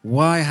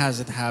Why has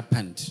it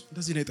happened?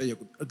 እንደዚህ ነው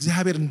የጠየቁት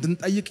እግዚአብሔር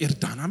እንድንጠይቅ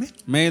ይርዳን አሜን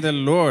May the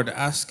Lord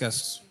ask us.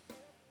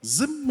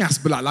 ዝም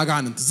ያስብላል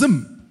አጋንንት ዝም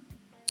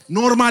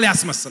ኖርማል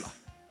ያስመስላል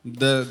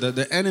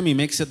The enemy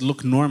makes it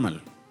look normal.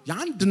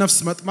 የአንድ ነፍስ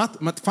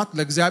መጥፋት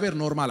ለእግዚአብሔር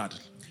ኖርማል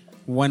አይደል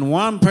When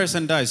one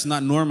person dies, it's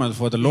not normal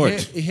for the Lord.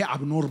 ይሄ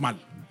abnormal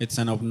It's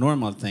an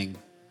abnormal thing.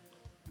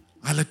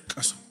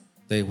 አለቀሱ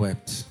They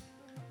wept.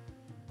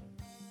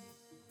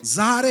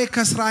 ዛሬ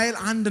ከእስራኤል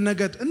አንድ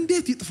ነገድ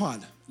እንዴት ይጥፋል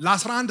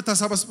ለ11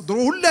 ተሰበስቡ ድሮ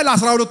ሁሌ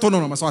ለ12 ሆኖ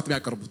ነው መስዋዕት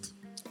የሚያቀርቡት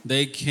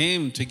They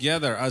came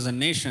together as a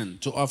nation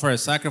to offer a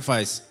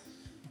sacrifice.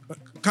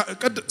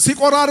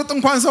 ሲቆራርጥ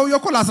እንኳን ሰውየው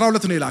እኮ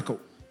ለ12 ነው የላከው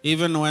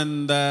Even when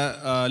the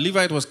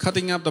Levite was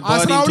cutting up the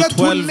body into 12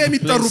 ሁሌ 12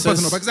 የሚጠሩበት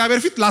ነው places, በእግዚአብሔር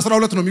ፊት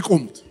ለ12 ነው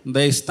የሚቆሙት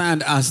they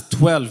stand as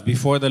 12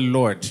 before the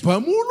Lord.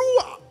 በሙሉ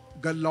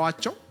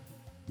ገለዋቸው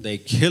They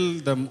killed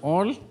them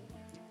all.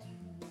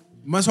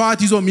 መስዋዕት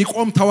ይዞ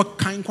የሚቆም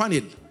ተወካይ እንኳን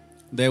የለም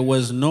There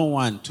was no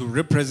one to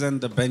represent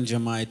the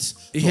Benjamites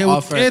ይሄ to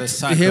offer the ውጤት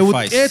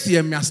sacrifice.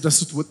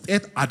 የሚያስደስት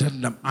ውጤት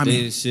አይደለም አሜን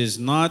This is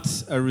not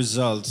a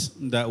result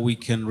that we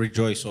can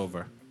rejoice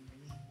over.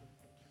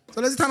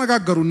 ስለዚህ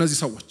ተነጋገሩ እነዚህ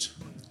ሰዎች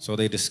So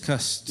they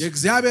discussed.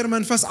 የእግዚአብሔር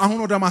መንፈስ አሁን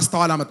ወደ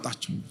ማስተዋል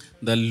አመጣቸው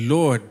The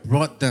Lord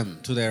brought them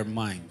to their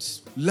minds.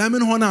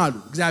 ለምን ሆነ አሉ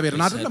እግዚአብሔርን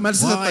They አይደለ said,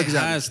 መልስ ሰጠ why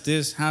እግዚአብሔር has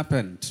this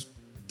happened?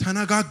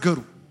 ተነጋገሩ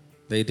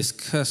They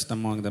discussed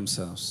among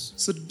themselves.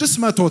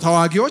 600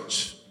 ተዋጊዎች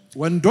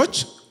ወንዶች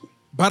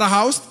በረሃ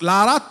ውስጥ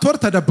ለ4 ወር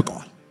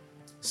ተደብቀዋል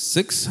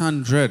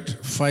 600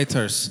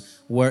 fighters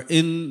were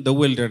in the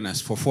wilderness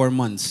for 4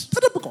 months.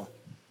 ተደብቀዋል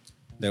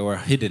They were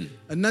hidden.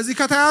 እነዚህ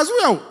ከተያዙ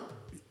ያው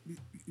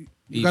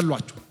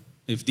ይገሏቸው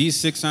If these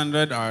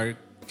 600 are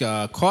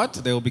caught,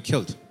 they will be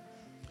killed.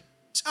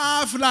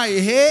 ጫፍ ላይ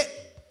ይሄ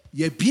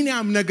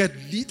የቢንያም ነገድ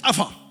ሊጠፋ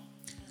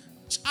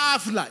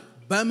ጫፍ ላይ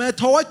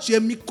በመቶዎች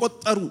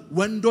የሚቆጠሩ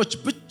ወንዶች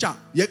ብቻ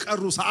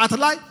የቀሩ ሰዓት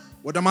ላይ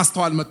ወደ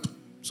ማስተዋል መጡ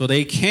So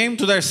they came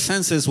to their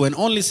senses when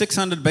only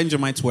 600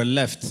 Benjamites were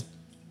left.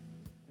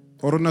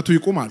 ጦርነቱ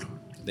ይቁም አሉ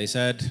They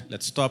said,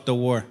 let's stop the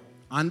war.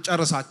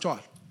 አንጨርሳቸው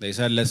አሉ They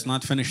said, let's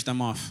not finish them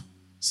off.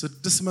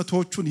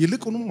 600ዎቹን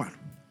ይልቁንም አሉ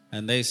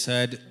And they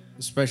said,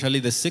 especially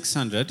the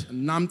 600,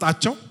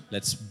 እናምጣቸው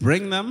let's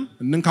bring them,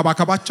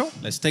 እንንከባከባቸው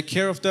let's take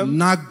care of them,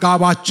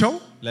 እናጋባቸው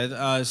let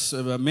us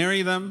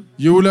marry them,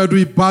 ይውለዱ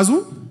ይባዙ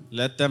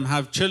let them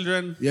have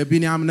children.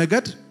 የቢንያም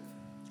ነገድ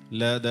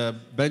Let the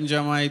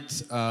Benjamite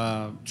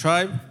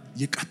tribe,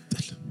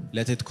 ይቀጥል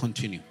let it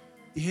continue.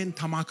 ይሄን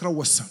ተማክረው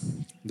ወሰኑ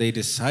They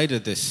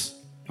decided this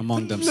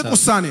among ትልቅ themselves.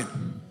 ውሳኔ ነው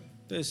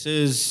This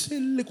is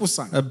ትልቅ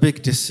ውሳኔ a big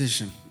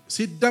decision.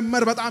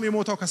 ሲደመር በጣም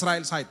የሞተው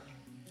ከእስራኤል ሳይድ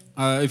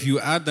If you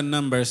add the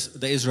numbers,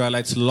 the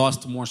Israelites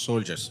lost more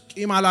soldiers.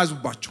 ቂም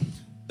አላዙባቸው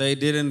They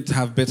didn't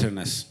have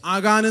bitterness.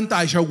 አጋንንት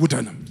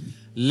አይሸውደንም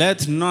Let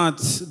not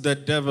the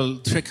devil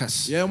trick us.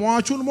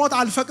 የሟቹን ሞት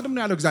አልፈቅድም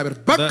ነው ያለው እግዚአብሔር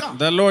በቃ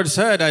The Lord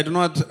said, I do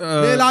not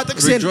ሌላ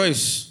ጥቅስ የለም።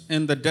 rejoice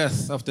in the death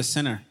of the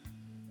sinner.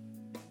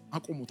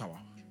 አቁሙ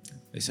ተባባሉ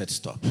They said,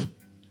 stop.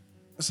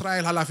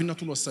 እስራኤል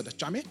ኃላፊነቱን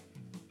ወሰደች አሜን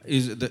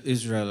The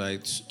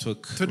Israelites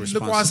took ትልቁ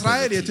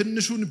እስራኤል responsibility.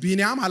 የትንሹን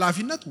ቢንያም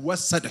ኃላፊነት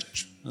ወሰደች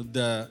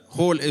The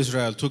whole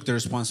Israel took the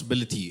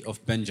responsibility of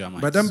Benjamin.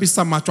 በደንብ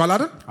ይሰማችኋል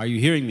አይደል Are you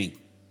hearing me?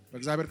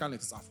 በእግዚአብሔር ቃል ነው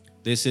የተጻፈው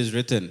This is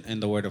written in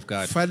the word of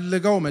God.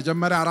 ፈልገው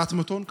መጀመሪያ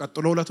 400ን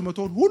ቀጥሎ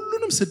 200ን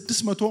ሁሉንም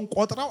 600ን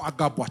ቆጥረው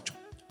አጋቧቸው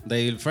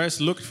They first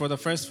looked for the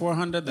first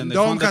 400, then they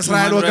እንደውም found the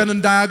ከእስራኤል ወገን 200.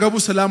 እንዳያገቡ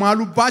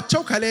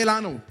ስለማሉባቸው ከሌላ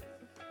ነው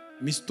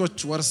ሚስቶች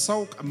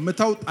ወርሰው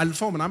ቀምተው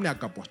ጠልፈው ምናምን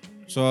ያጋቧቸው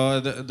So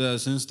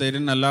since they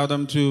didn't allow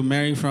them to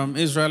marry from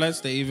Israelites,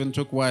 they even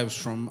took wives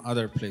from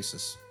other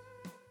places.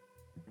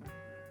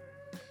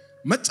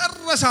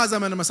 መጨረሻ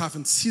ዘመን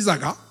መሳፍንት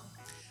ሲዘጋ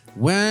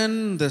When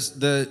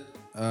the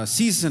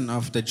season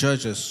of the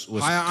judges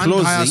was 21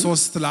 closing,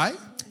 23 ላይ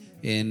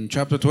in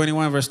chapter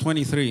 21, verse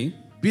 23,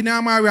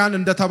 ቢንያማውያን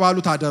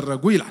እንደተባሉት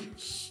አደረጉ ይላል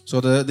so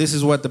this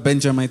is what the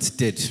Benjamites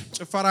did.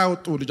 ጭፈራ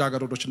የወጡ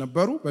ልጃገረዶች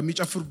ነበሩ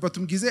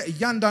በሚጨፍሩበትም ጊዜ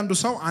እያንዳንዱ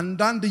ሰው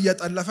አንዳንድ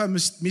እየጠለፈ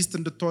ሚስት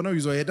እንድትሆነው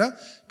ይዞ ሄደ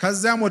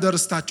ከዚያም ወደ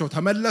ርስታቸው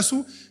ተመለሱ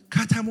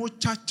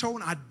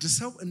ከተሞቻቸውን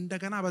አድሰው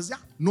እንደገና በዚያ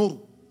ኖሩ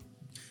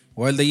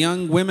While the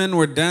young women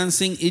were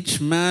dancing, each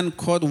man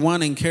caught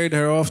one and carried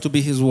her off to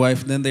be his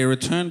wife. Then they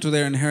returned to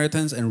their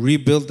inheritance and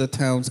rebuilt the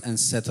towns and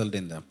settled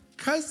in them.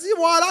 ከዚህ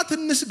በኋላ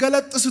ትንሽ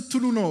ገለጥ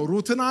ስትሉ ነው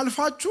ሩትን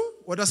አልፋችሁ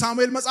ወደ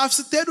ሳሙኤል መጽሐፍ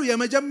ስትሄዱ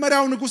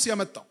የመጀመሪያው ንጉስ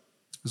የመጣው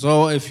So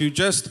if you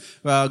just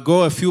go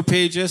a few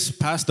pages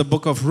past the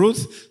book of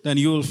Ruth, then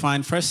you will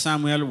find 1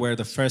 Samuel where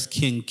the first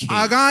king came.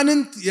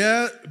 አጋንንት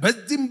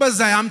በዚህም በዛ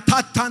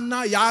ያምታታና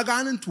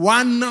የአጋንንት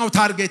ዋናው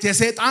ታርጌት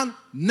የሰይጣን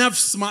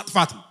ነፍስ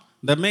ማጥፋት ነው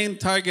The main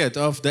target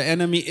of the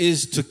enemy is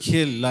to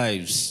kill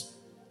lives.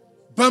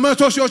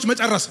 በመቶ ሺዎች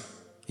መጨረስ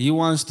He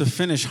wants to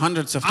finish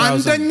hundreds of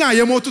thousands. አንደኛ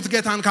የሞቱት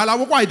ጌታን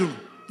ካላወቁ አይድኑ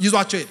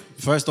ይዟቸው ሄደ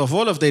First of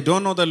all, if they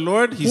don't know the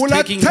Lord, he's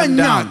taking them ሁለተኛ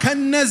down.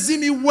 ከነዚህ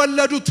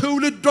የሚወለዱ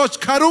ትውልዶች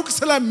ከሩቅ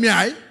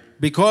ስለሚያይ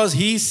Because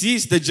he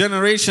sees the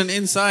generation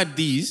inside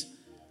these.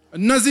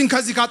 እነዚህን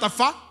ከዚህ ካጠፋ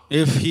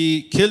If he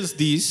kills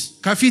these,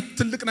 ከፊት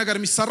ትልቅ ነገር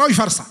የሚሰራው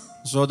ይፈርሳል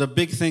so the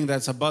big thing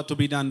that's about to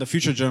be done, the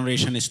future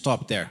generation is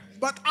stopped there.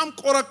 በጣም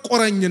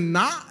ቆረቆረኝና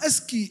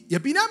እስኪ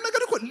የቢንያም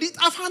ነገር እኮ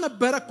ሊጣፋ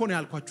ነበር እኮ ነው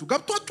ያልኳችሁ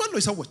ገብቷችኋል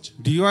ወይ ሰዎች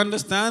Do you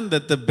understand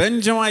that the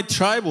Benjamite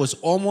tribe was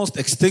almost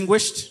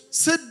extinguished?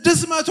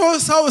 600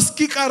 ሰው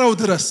እስኪቀረው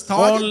ድረስ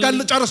ታዋቂ ጋር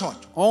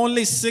ጨርሰዋቸው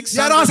Only 600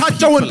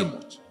 የራሳቸው people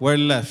ወንድሞች were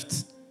left.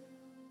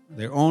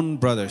 Their own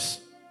brothers.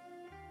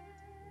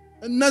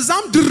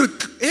 እነዛም ድርቅ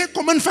ይሄ እኮ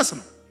መንፈስ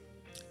ነው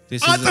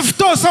This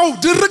አጥፍቶ ሰው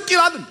ድርቅ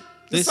ይላል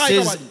is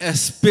a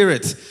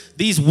spirit.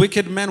 These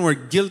wicked men were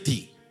guilty.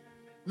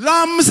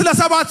 ለአምስት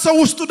ለሰባት ሰው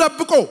ውስጡ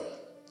ደብቆ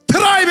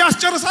ትራይብ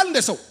ያስጨርሳል እንደ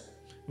ሰው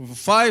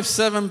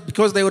 5-7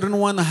 because they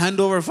didn't want to hand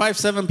over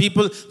 5-7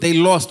 people, they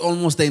lost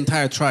almost the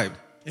entire tribe.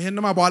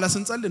 ይሄንማ በኋላ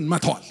ስንጸልይ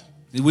እንመታዋል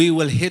We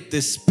will hit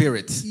this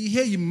spirit. ይሄ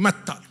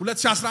ይመታል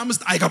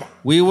 2015 አይገባ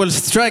We will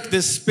strike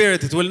this spirit.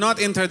 It will not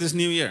enter this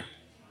new year.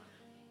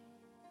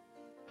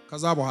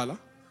 ከዛ በኋላ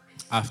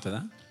After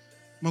that,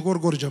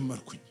 መጎርጎር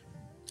ጀመርኩኝ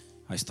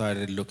I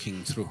started looking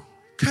through.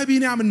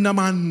 ከቢንያም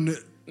እነማን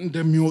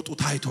እንደሚወጡ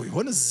ታይቶ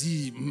ይሆን እዚህ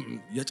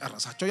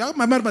የጨረሳቸው ያ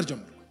መመርመር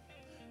ጀመርኩ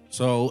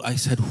So I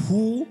said,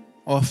 who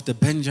of the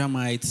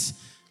Benjamites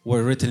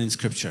were written in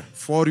scripture?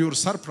 for your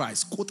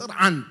surprise ቁጥር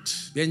 1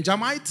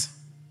 ቤንጃማይት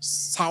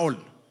ሳኦል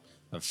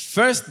The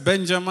first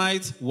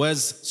Benjamite was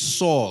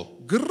Saul.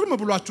 ግርም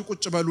ብሏችሁ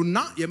ቁጭ በሉና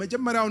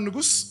የመጀመሪያው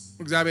ንጉስ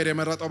እግዚአብሔር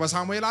የመረጠው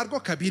በሳሙኤል አድርጎ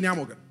ከቢንያም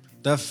ወገን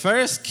The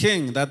first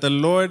king that the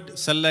Lord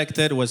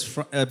selected was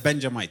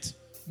Benjamite.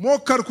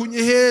 ሞከርኩኝ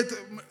ይሄ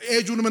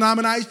ኤጁን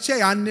ምናምን አይቼ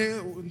ያኔ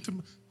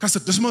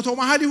ከ600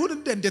 መሃል ይሁን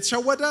እንዴት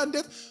ሸወደ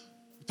እንዴት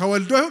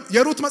ተወልዶ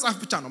የሩት መጽሐፍ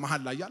ብቻ ነው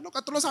መሃል ላይ ያለው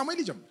ቀጥሎ ሳሙኤል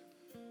ይጀምራል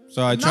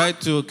So I tried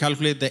to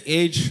calculate the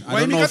age. I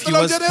don't know if he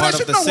was part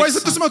of the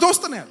 600.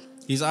 ውስጥ ነው ያለው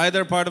He's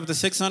either part of the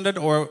 600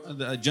 or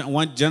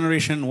one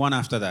generation one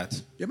after that.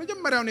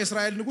 የመጀመሪያው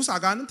የእስራኤል ንጉስ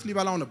አጋንንት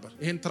ሊበላው ነበር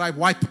ይሄን ትራይብ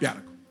ዋይፕ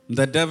ቢያደርገው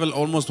The devil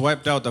almost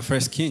wiped out the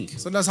first king.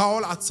 ስለ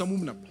ሳኦል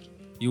አትሰሙም ነበር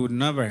You would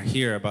never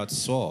hear about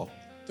Saul.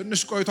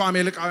 ትንሽ ቆይቶ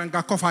አሜሪካውያን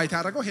ጋር ኮፋይት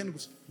ያደረገው ይሄ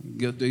ንጉስ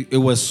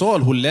It was Saul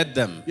who led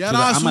them to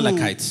the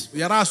Amalekites.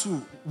 የራሱ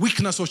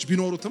ዊክነሶች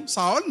ቢኖሩትም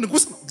ሳኦል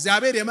ንጉስ ነው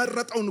እግዚአብሔር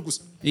የመረጠው ንጉስ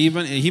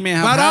Even he may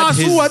have had በራሱ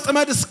his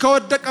ወጥመድ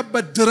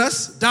እስከወደቀበት ድረስ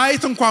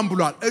ዳዊት እንኳን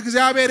ብሏል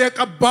እግዚአብሔር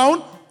የቀባውን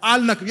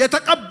አልነክም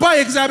የተቀባ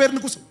የእግዚአብሔር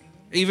ንጉስ ነው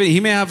Even he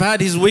may have had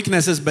his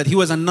weaknesses, but he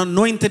was an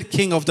anointed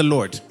king of the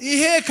Lord.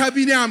 ይሄ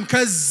ከቢንያም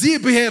ከዚህ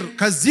ብሔር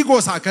ከዚህ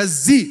ጎሳ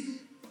ከዚህ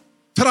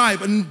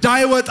ትራይብ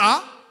እንዳይወጣ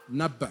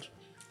ነበር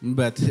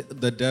But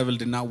the devil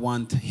did not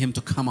want him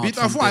to come out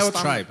ቢጠፉ from this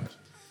አይወጣም tribe.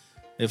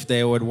 If they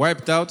were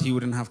wiped out, he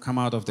wouldn't have come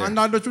out of there.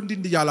 አንዳንዶቹ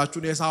እንዲህ ያላችሁ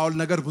ነው የሳኦል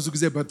ነገር ብዙ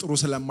ጊዜ በጥሩ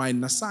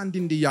ስለማይነሳ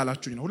እንዲህ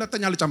ያላችሁኝ ነው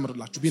ሁለተኛ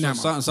ልጨምርላችሁ ቢንያም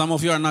Some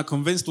of you are not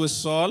convinced with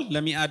Saul.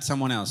 Let me add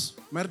someone else.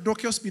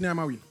 መርዶክዮስ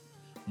ቢንያማዊ ነው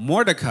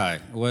Mordecai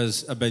was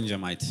a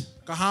Benjamite.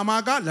 ከሃማ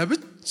ጋር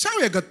ለብቻው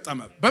የገጠመ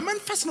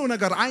በመንፈስ ነው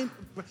ነገር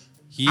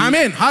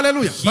አሜን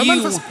ሃሌሉያ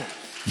በመንፈስ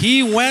He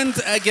went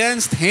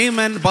against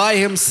Haman by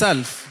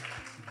himself.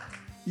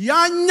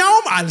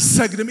 ያኛውም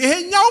አልሰግድም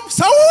ይሄኛውም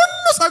ሰው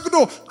ሁሉ ሰግዶ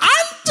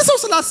አንድ ሰው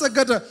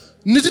ስላሰገደ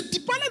ንድድ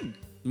ይባላል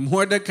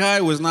Mordecai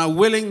was not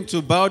willing to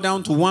bow down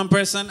to one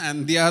person, and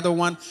the other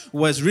one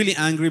was really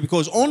angry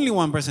because only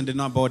one person did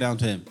not bow down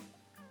to him.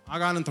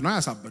 አጋንንት ነው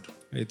ያሳበደው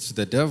It's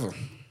the devil.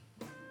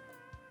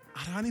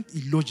 አጋንንት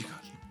ኢሎጂካል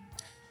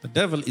The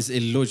devil is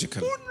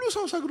illogical. ሁሉ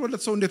ሰው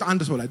ሰግዶለት ሰው እንዴት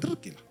አንድ ሰው ላይ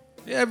ድርቅ ይላል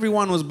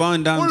Everyone was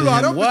bowing down ሁሉ to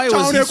አረብ him. Why was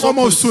ብቻውን he so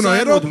የቆመው እሱ ነው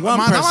concerned ሄዶ with one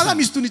ማታ person?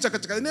 ሚስቱን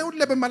ይጨቀጭቃል እኔ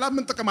ሁሌ በመላ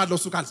ምን ጥቅም አለው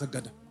እሱ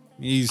ካልሰገደ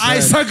He said,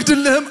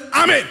 አይሰግድልህም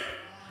አሜን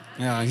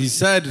yeah, he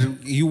said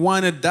he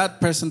wanted that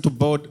person to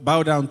bow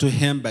down to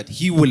him, but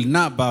he will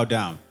not bow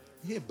down.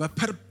 ይሄ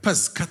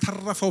በፐርፐስ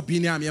ከተረፈው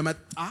ቢንያም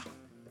የመጣ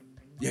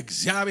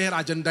የእግዚአብሔር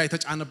አጀንዳ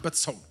የተጫነበት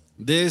ሰው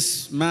This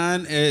man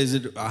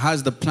has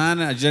the plan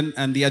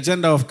and the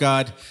agenda of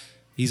God.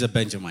 He's a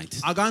Benjamite.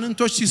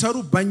 አጋንንቶች ሲሰሩ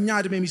በእኛ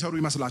እድሜ የሚሰሩ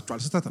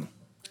ይመስላችኋል ስህተት ነው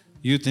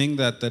You think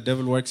that the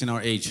devil works in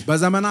our age?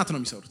 በዘመናት ነው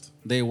የሚሰሩት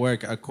They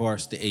work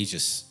across the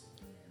ages.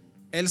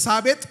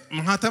 ኤልሳቤጥ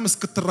ማህተም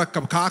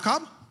እስክትረከብ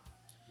ከአካብ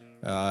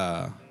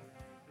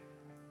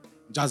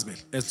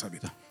ጃዝቤል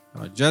ኤልሳቤጥ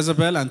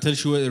Jezebel, until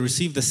she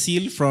received the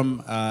seal from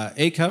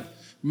Ahab.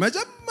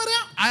 መጀመሪያ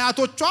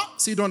አያቶቿ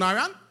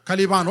ሲዶናውያን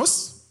ከሊባኖስ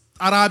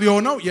አራቢ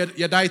ሆነው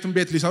የዳዊትን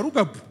ቤት ሊሰሩ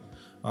ገቡ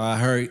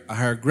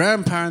Her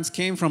grandparents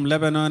came from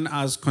Lebanon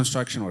as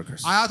construction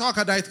workers. አያቷ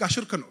ከዳዊት ጋር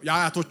ሽርክ ነው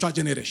የአያቶቿ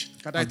ጄኔሬሽን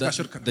ከዳዊት ጋር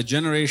ሽርክ ነው The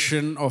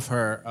generation of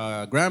her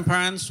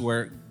grandparents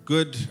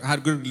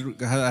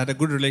had a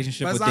good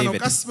relationship with በዛ ነው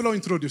David. ቀስ ብለው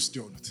ኢንትሮዲውስድ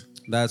የሆኑት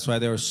That's why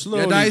they were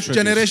slowly የዳዊት introduced.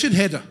 ጄኔሬሽን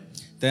ሄደ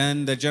Then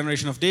the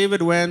generation of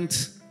David went.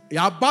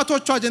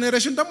 የአባቶቿ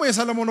ጄኔሬሽን ደግሞ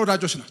የሰለሞን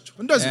ወዳጆች ናቸው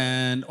እንደዚህ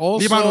And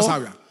also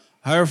ሊባኖሳውያን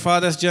her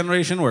father's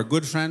generation were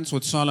good friends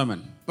with Solomon.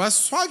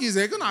 በሷ ጊዜ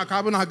ግን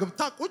አካብን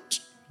አግብታ ቁጭ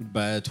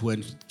But when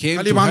it came to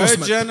ከሊባኖስ her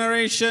መጣ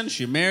generation,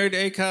 she married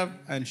Ahab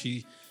and she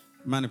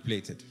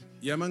manipulated.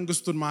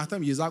 የመንግስቱን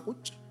ማህተም ይዛ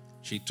ቁጭ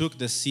She took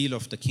the seal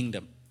of the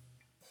kingdom.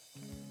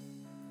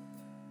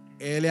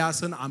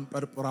 ኤልያስን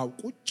አንጠርጥራው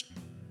ቁጭ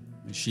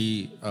She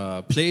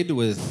played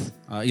with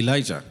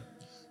Elijah.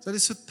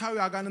 ስለዚህ ስታዩ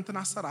ያጋንንትን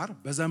አሰራር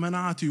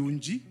በዘመናት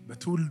ይሁንጂ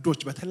በትውልዶች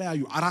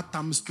በተለያዩ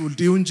 4-5 ትውልድ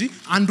ይሁንጂ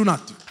አንዱን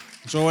አትዩ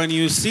So when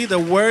you see the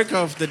work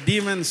of the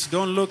demons,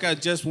 don't look at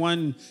just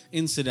one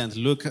incident,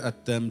 look at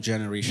them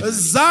generations.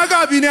 እዛ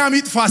ጋር ቢንያም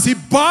ይጥፋ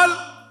ሲባል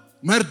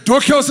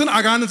መርዶክዮስን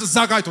አጋንንት እዛ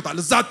ጋር አይቶታል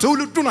እዛ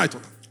ትውልዱን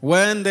አይቶታል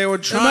When they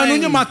were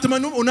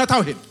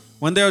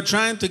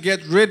trying to get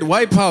rid,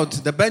 wipe out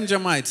the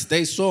Benjamites,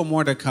 they saw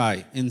Mordecai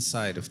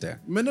inside of there.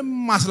 ምንም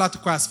ማስላት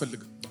እኮ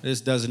አያስፈልግም This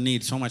doesn't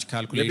need so much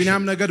calculation.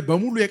 የቢንያም ነገድ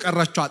በሙሉ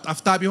የቀረችው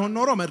ጠፍታ ቢሆን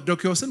ኖሮ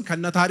መርዶክዮስን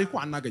ከነ ታሪኩ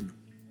አናገኘው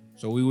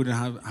So we wouldn't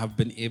have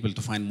been able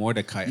to find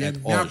Mordecai at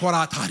all. የሚያኮራ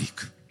ታሪክ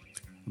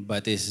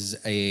But this is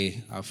a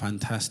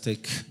fantastic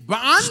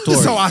በአንድ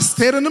story. ሰው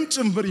አስቴርንም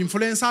ጭምር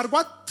ኢንፍሉዌንስ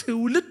አድርጓት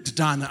ትውልድ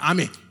ዳነ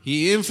አሜን He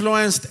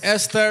influenced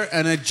Esther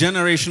and a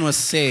generation was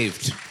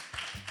saved.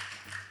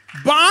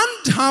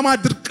 በአንድ ሃማ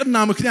ድርቅና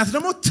ምክንያት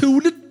ደግሞ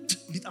ትውልድ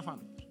ሊጠፋ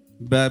ነው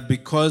But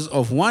because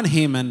of one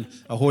Haman,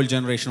 a whole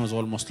generation was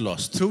almost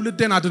lost.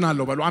 ትውልዴን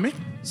አድናለሁ በሉ አሜን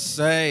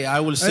Say, I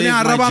will እኔ save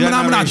አረባ my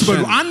ምናምን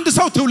አትበሉ generation. አንድ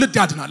ሰው ትውልድ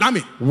ያድናል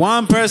አሜን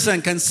One person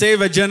can save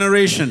a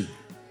generation.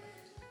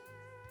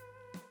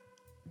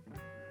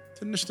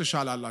 ትንሽ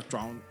ተሻላላችሁ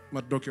አሁን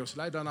መርዶክዮስ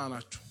ላይ ደህና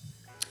ናችሁ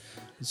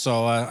So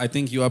I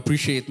think you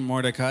appreciate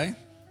Mordecai.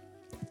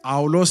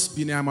 ጳውሎስ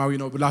ቢንያማዊ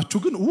ነው ብላችሁ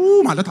ግን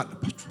ማለት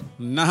አለባችሁ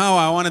Now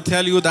I want to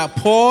tell you that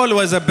Paul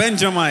was a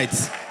Benjamite.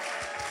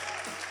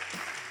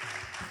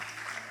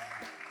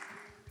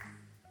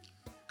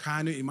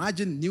 Can you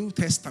imagine New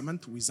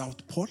Testament without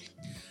Paul?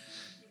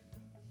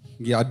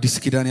 የአዲስ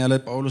ኪዳን ያለ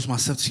ጳውሎስ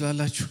ማሰብ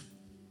ትችላላችሁ?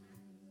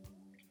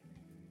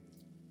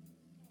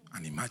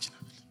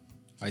 Unimaginable.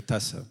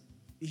 አይታሰብ።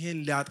 ይሄን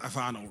ሊያጠፋ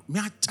ነው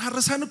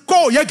የሚያጫርሰን እኮ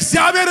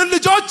የእግዚአብሔርን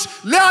ልጆች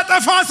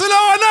ሊያጠፋ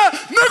ስለሆነ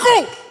ንቁ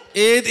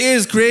It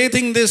is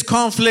creating this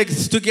conflict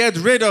to get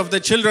rid of the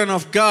children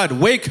of God.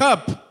 Wake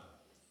up.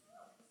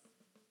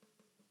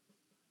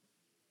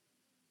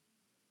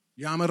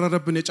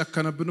 ያመረረብን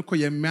የጨከነብን እኮ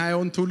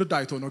የሚያየውን ትውልድ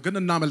አይቶ ነው ግን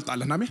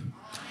እናመልጣለን አሜን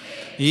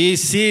He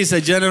sees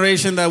a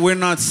generation that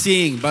we're not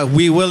seeing, but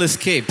we will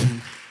escape.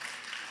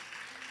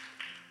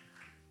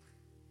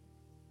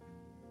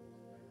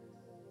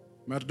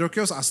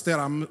 መርዶክዮስ አስቴር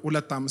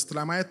 2:5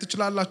 ላይ ማየት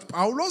ትችላላችሁ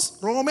ጳውሎስ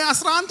ሮሜ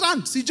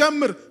 11:1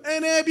 ሲጀምር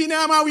እኔ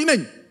ቢንያማዊ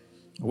ነኝ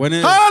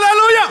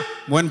Hallelujah!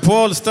 When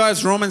Paul starts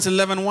Romans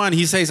 11:1,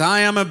 he says,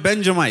 I am a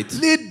Benjamite.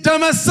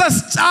 ሊደመሰስ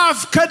ጫፍ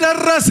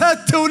ከደረሰ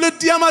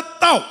ትውልድ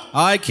የመጣው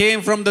I came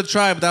from the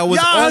tribe that was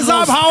የአሕዛብ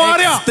almost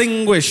ሐዋርያ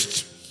extinguished.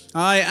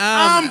 I am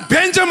I'm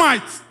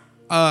Benjamite.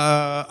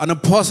 an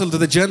apostle to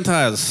the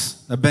Gentiles,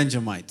 a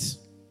Benjamite.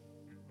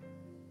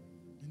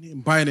 እኔ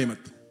እምባዬ ነው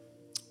የመጣው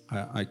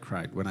I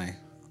cried when I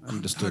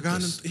understood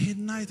ታጋንንት this.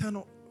 ይሄን አይተህ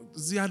ነው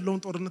እዚህ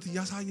ያለውን ጦርነት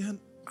እያሳየህን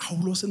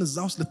ጳውሎስን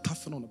እዛው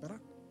ልታፍነው ነበር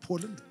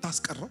ፖልን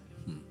ልታስቀረው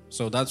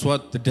So that's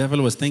what the devil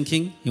was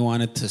thinking. He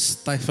wanted to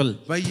stifle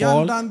Paul.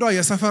 በእያንዳንዷ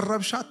የሰፈር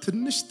ረብሻ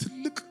ትንሽ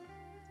ትልቅ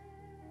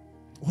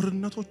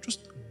ጦርነቶች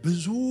ውስጥ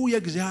ብዙ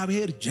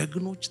የእግዚአብሔር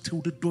ጀግኖች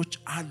ትውልዶች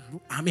አሉ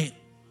አሜን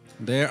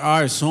There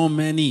are so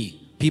many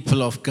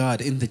people of God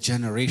in the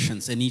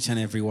generations, in each and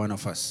every one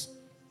of us.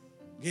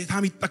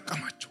 ጌታም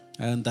ይጠቀማቸው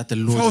And that the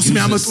Lord ፈውስ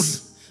የሚያመጡልን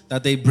uses,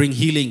 that they bring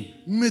healing,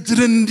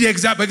 ምድርን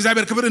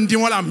በእግዚአብሔር ክብር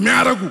እንዲሞላ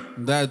የሚያረጉ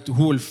that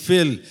who will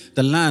fill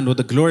the land with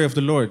the glory of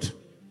the Lord.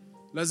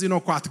 ለዚህ ነው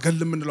እኮ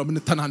አትገልም ምንለው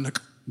ምንተናነቅ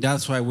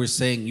That's why we're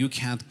saying you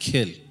can't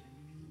kill.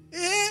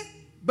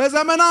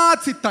 በዘመናት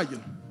ሲታይ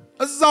ነው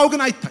እዛው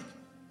ግን አይታይ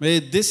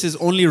This is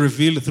only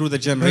revealed through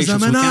the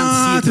generations. We can't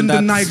see it in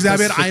እንድናይ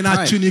እግዚአብሔር that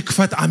አይናችን specific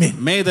ይክፈት አሜን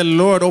time. May the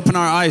Lord open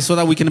our eyes so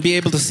that we can be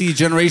able to see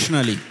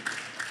generationally.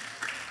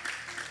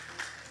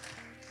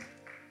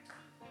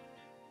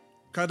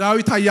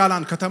 ከዳዊት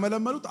አያላን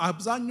ከተመለመሉት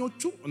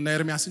አብዛኞቹ እና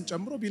ኤርሚያስን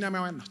ጨምሮ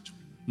ቢንያማውያን ናቸው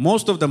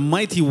Most of the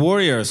mighty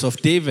warriors of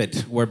David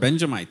were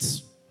Benjamites.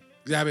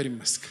 እግዚአብሔር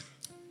ይመስገን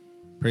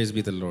Praise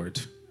be the Lord.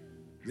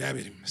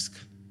 እግዚአብሔር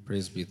ይመስገን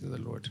Praise be to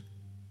the Lord.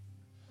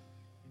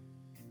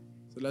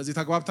 ስለዚህ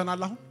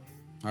ተግባብተናል አሁን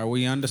Are we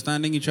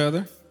understanding each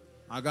other?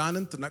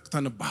 አጋንንት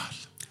ነቅተንባል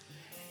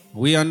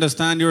We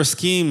understand your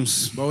schemes.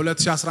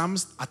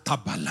 በ2015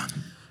 አታባላን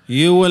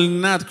You will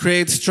not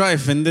create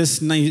strife in this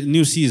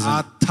new season.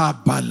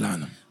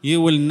 አታባላን You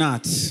will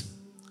not.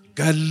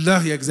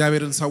 ገለህ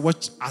የእግዚአብሔርን ሰዎች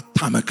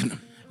አታመክንም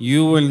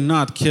You will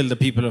not kill the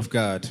people of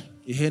God.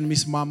 ይሄን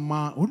ሚስማማ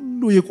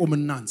ሁሉ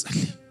ይቆምና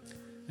እንጸልይ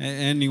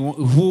And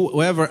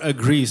whoever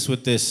agrees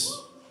with this,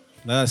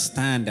 let us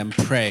stand and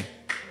pray.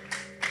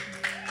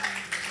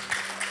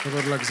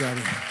 ክብር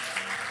ለእግዚአብሔር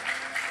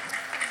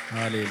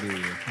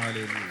Hallelujah.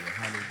 Hallelujah.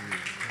 Hallelujah.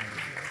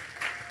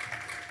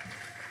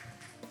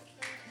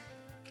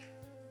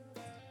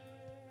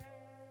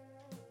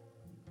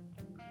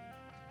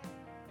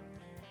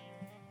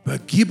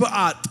 በጊብዓ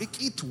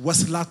ጥቂት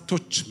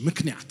ወስላቶች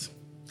ምክንያት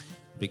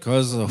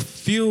Because of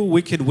few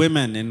wicked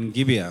women in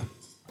Gibeah,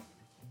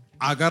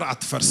 አገር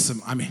አትፈርስም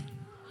አሜን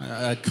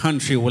a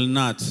country will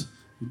not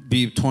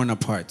be torn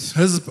apart.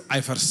 ህዝብ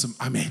አይፈርስም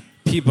አሜን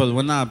People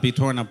will not be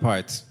torn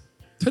apart.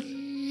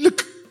 ትልቅ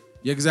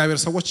የእግዚአብሔር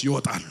ሰዎች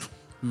ይወጣሉ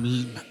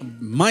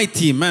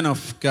mighty men of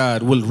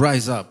God will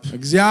rise up.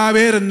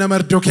 እግዚአብሔር እነ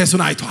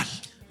መርዶክዮስን አይቷል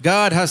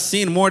God has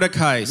seen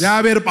Mordecai.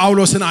 እግዚአብሔር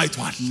ጳውሎስን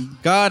አይቷል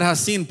God has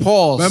seen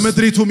Paul.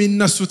 በምድሪቱ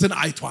የሚነሱትን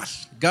አይቷል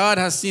God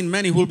has seen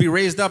many who will be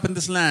raised up in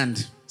this land.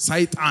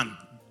 ሰይጣን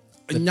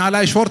እኛ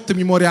ላይ ሾርት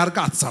ሚሞሪ አርጋ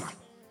አትሰራም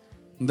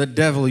The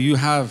devil, you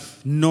have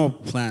no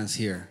plans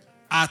here.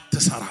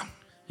 አትሰራም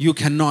You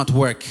cannot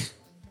work.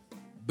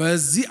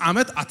 በዚህ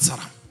ዓመት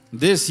አትሰራም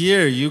This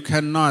year you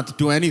cannot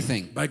do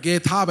anything.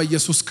 በጌታ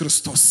በኢየሱስ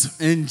ክርስቶስ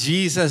In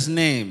Jesus'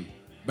 name.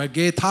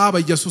 በጌታ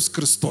በኢየሱስ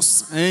ክርስቶስ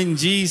In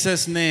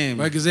Jesus' name.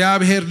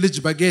 በእግዚአብሔር ልጅ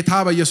በጌታ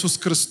በኢየሱስ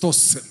ክርስቶስ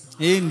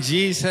In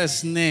Jesus'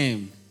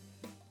 name.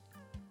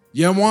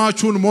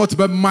 የሟቹን ሞት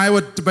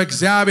በማይወድ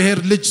በእግዚአብሔር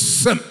ልጅ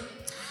ስም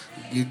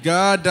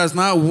God does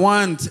not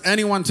want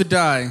anyone to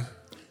die.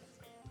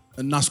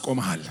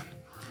 እናስቆምሃለን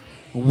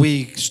We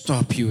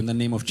stop you in the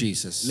name of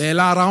Jesus.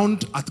 ሌላ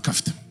ራውንድ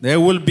አትከፍትም There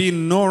will be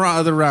no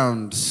other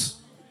rounds.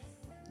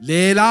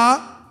 ሌላ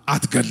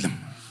አትገልም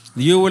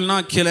You will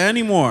not kill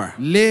anymore.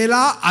 ሌላ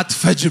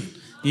አትፈጅም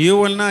You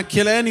will not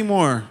kill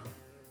anymore.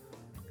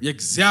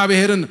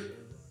 የእግዚአብሔርን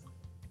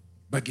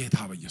በጌታ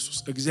በኢየሱስ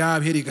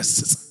እግዚአብሔር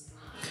ይገስጽ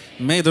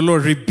May the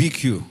Lord rebuke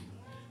you.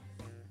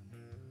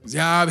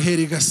 እግዚአብሔር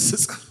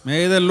ይገስጽ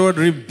May the Lord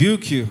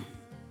rebuke you.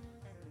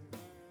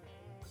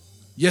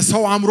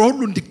 የሰው አእምሮ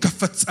ሁሉ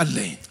እንዲከፈት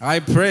ጸለይን I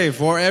pray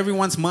for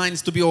everyone's minds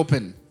to be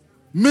open.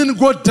 ምን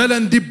ጎደለ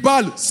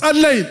እንዲባል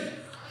ጸለይን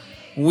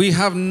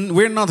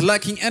We're not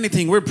lacking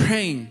anything. We're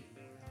praying.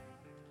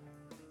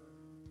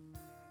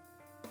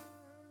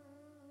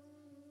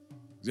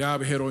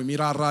 እግዚአብሔር ሆይ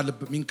ሚራራ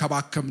ልብ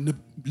ሚንከባከም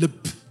ልብ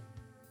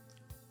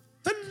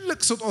ትልቅ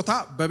ስጦታ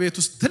በቤት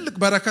ውስጥ ትልቅ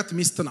በረከት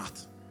ሚስት ናት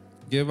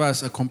Give us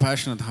a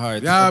compassionate heart.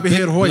 A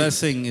እግዚአብሔር big ሆይ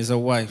blessing is a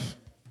wife.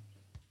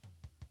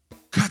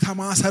 ከተማ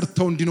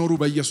ሰርተው እንዲኖሩ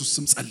በኢየሱስ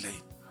ስም ጸለይ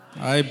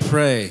I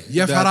pray that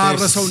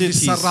የፈራረሰው their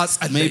እንዲሰራ cities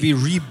may ጸለይ be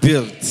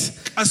rebuilt.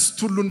 ቀስት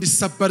ሁሉ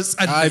እንዲሰበር I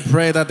ጸለይ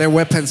pray that their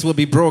weapons will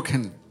be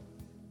broken.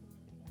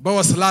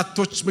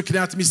 በወስላቶች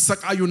ምክንያት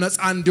የሚሰቃዩ ነፃ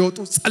እንዲወጡ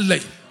ጸለይ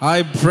I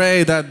pray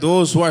that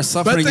those who are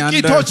suffering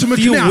በጥቂቶች under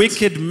few ምክንያት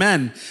wicked men,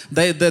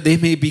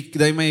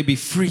 they may be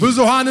free.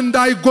 ብዙሃን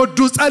እንዳይጎዱ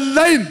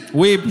ጸለይን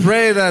We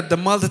pray that the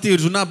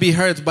multitudes will not be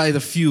hurt by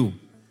the few.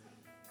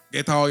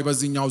 ጌታ ሆይ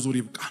በዚህኛው ዙር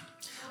ይብቃን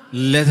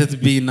Let it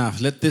be enough.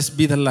 Let this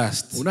be the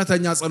last.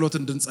 እውነተኛ ጸሎት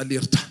እንድንጸልይ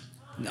እርዳን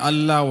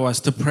Allow us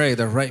to pray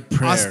the right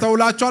prayer.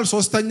 አስተውላችኋል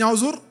ሶስተኛው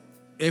ዙር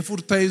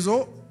ኤፉድ ተይዞ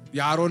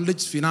የአሮን ልጅ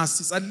ፊናስ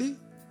ሲጸልይ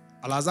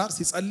አላዛር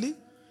ሲጸልይ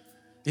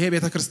ይሄ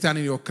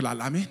ቤተክርስቲያንን ይወክላል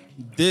አሜን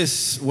This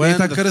when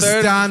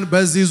ቤተክርስቲያን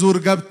በዚህ ዙር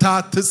ገብታ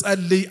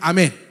ትጸልይ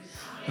አሜን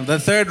the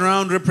third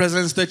round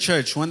represents the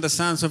church. When the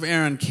sons of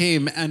Aaron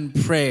came and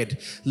prayed,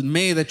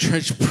 may the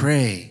church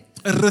pray.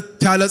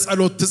 እርት ያለ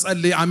ጸሎት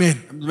ትጸልይ አሜን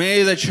May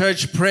the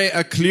church pray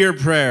a clear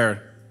prayer.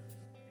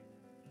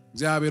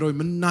 እግዚአብሔር ሆይ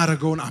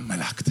ምናረገውን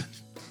አመላክተን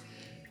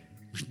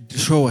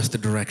Show us the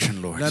direction,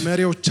 Lord.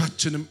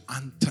 ለመሪዎቻችንም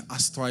አንተ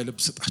አስተዋይ ልብ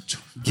ስጣቸው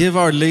Give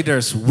our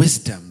leaders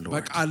wisdom, Lord.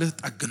 በቃልህ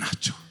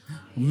ጠግናቸው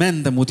Mend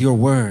them with your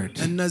word.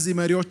 እነዚህ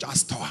መሪዎች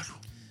አስተዋሉ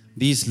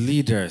These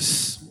leaders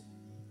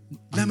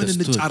ለምን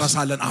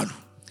እንጫረሳለን አሉ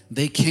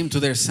They came to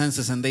their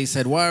senses and they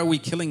said, why are we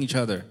killing each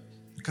other?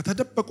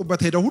 ከተደበቁበት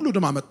ሄደው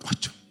ሁሉንም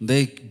አመጧቸው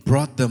They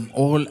brought them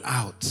all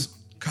out.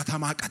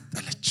 ከተማ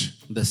ቀጠለች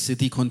The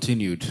city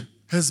continued.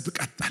 ህዝብ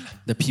ቀጠለ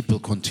The people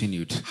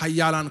continued.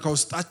 ኃያላን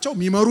ከውስጣቸው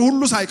የሚመሩ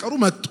ሁሉ ሳይቀሩ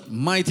መጡ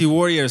Mighty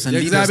warriors and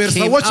የእግዚአብሔር leaders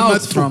came ሰዎች out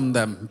መጡ from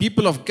them.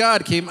 People of God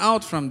came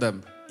out from them.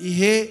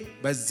 ይሄ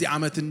በዚህ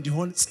ዓመት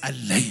እንዲሆን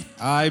ጸለይን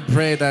I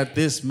pray that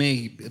this may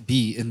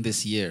be in this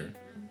year.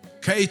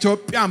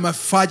 ከኢትዮጵያ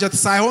መፋጀት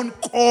ሳይሆን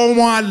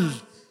ቆሟል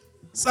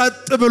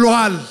ጸጥ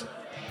ብሏል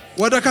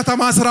ወደ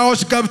ከተማ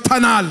ስራዎች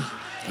ገብተናል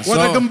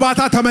ወደ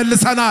ግንባታ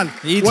ተመልሰናል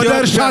ወደ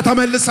እርሻ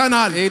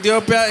ተመልሰናል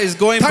Ethiopia is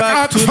going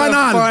back to the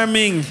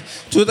farming,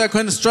 to the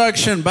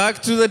construction, back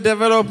to the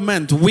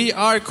development. We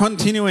are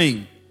continuing.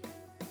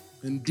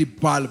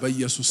 እንዲባል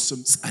በኢየሱስ ስም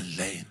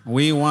ጸለይን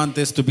We want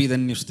this to be the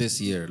news this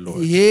year, Lord.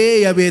 ይሄ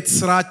የቤት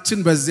ስራችን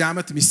በዚህ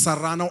ዓመት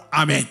የሚሰራ ነው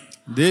አሜን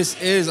This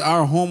is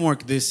our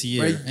homework this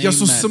year.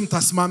 በኢየሱስ ስም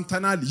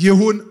ተስማምተናል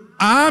ይሁን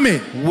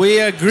አሜን We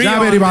agree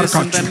on this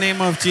in the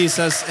name of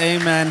Jesus.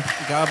 Amen.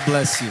 God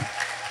bless you.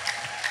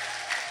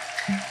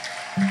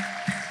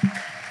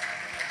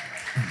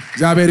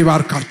 እግዚአብሔር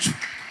ይባርካችሁ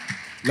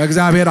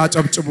ለእግዚአብሔር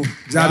አጨብጭቡ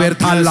እግዚአብሔር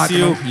ታላቅ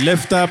ነው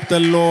Lift up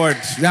the Lord.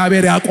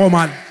 እግዚአብሔር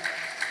ያቆማል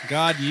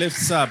God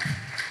lifts up.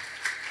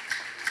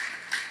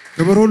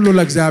 ክብር ሁሉ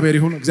ለእግዚአብሔር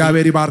ይሁን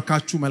እግዚአብሔር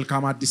ይባርካችሁ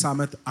መልካም አዲስ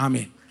ዓመት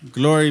አሜን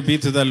Glory be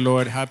to the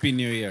Lord. Happy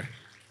New Year.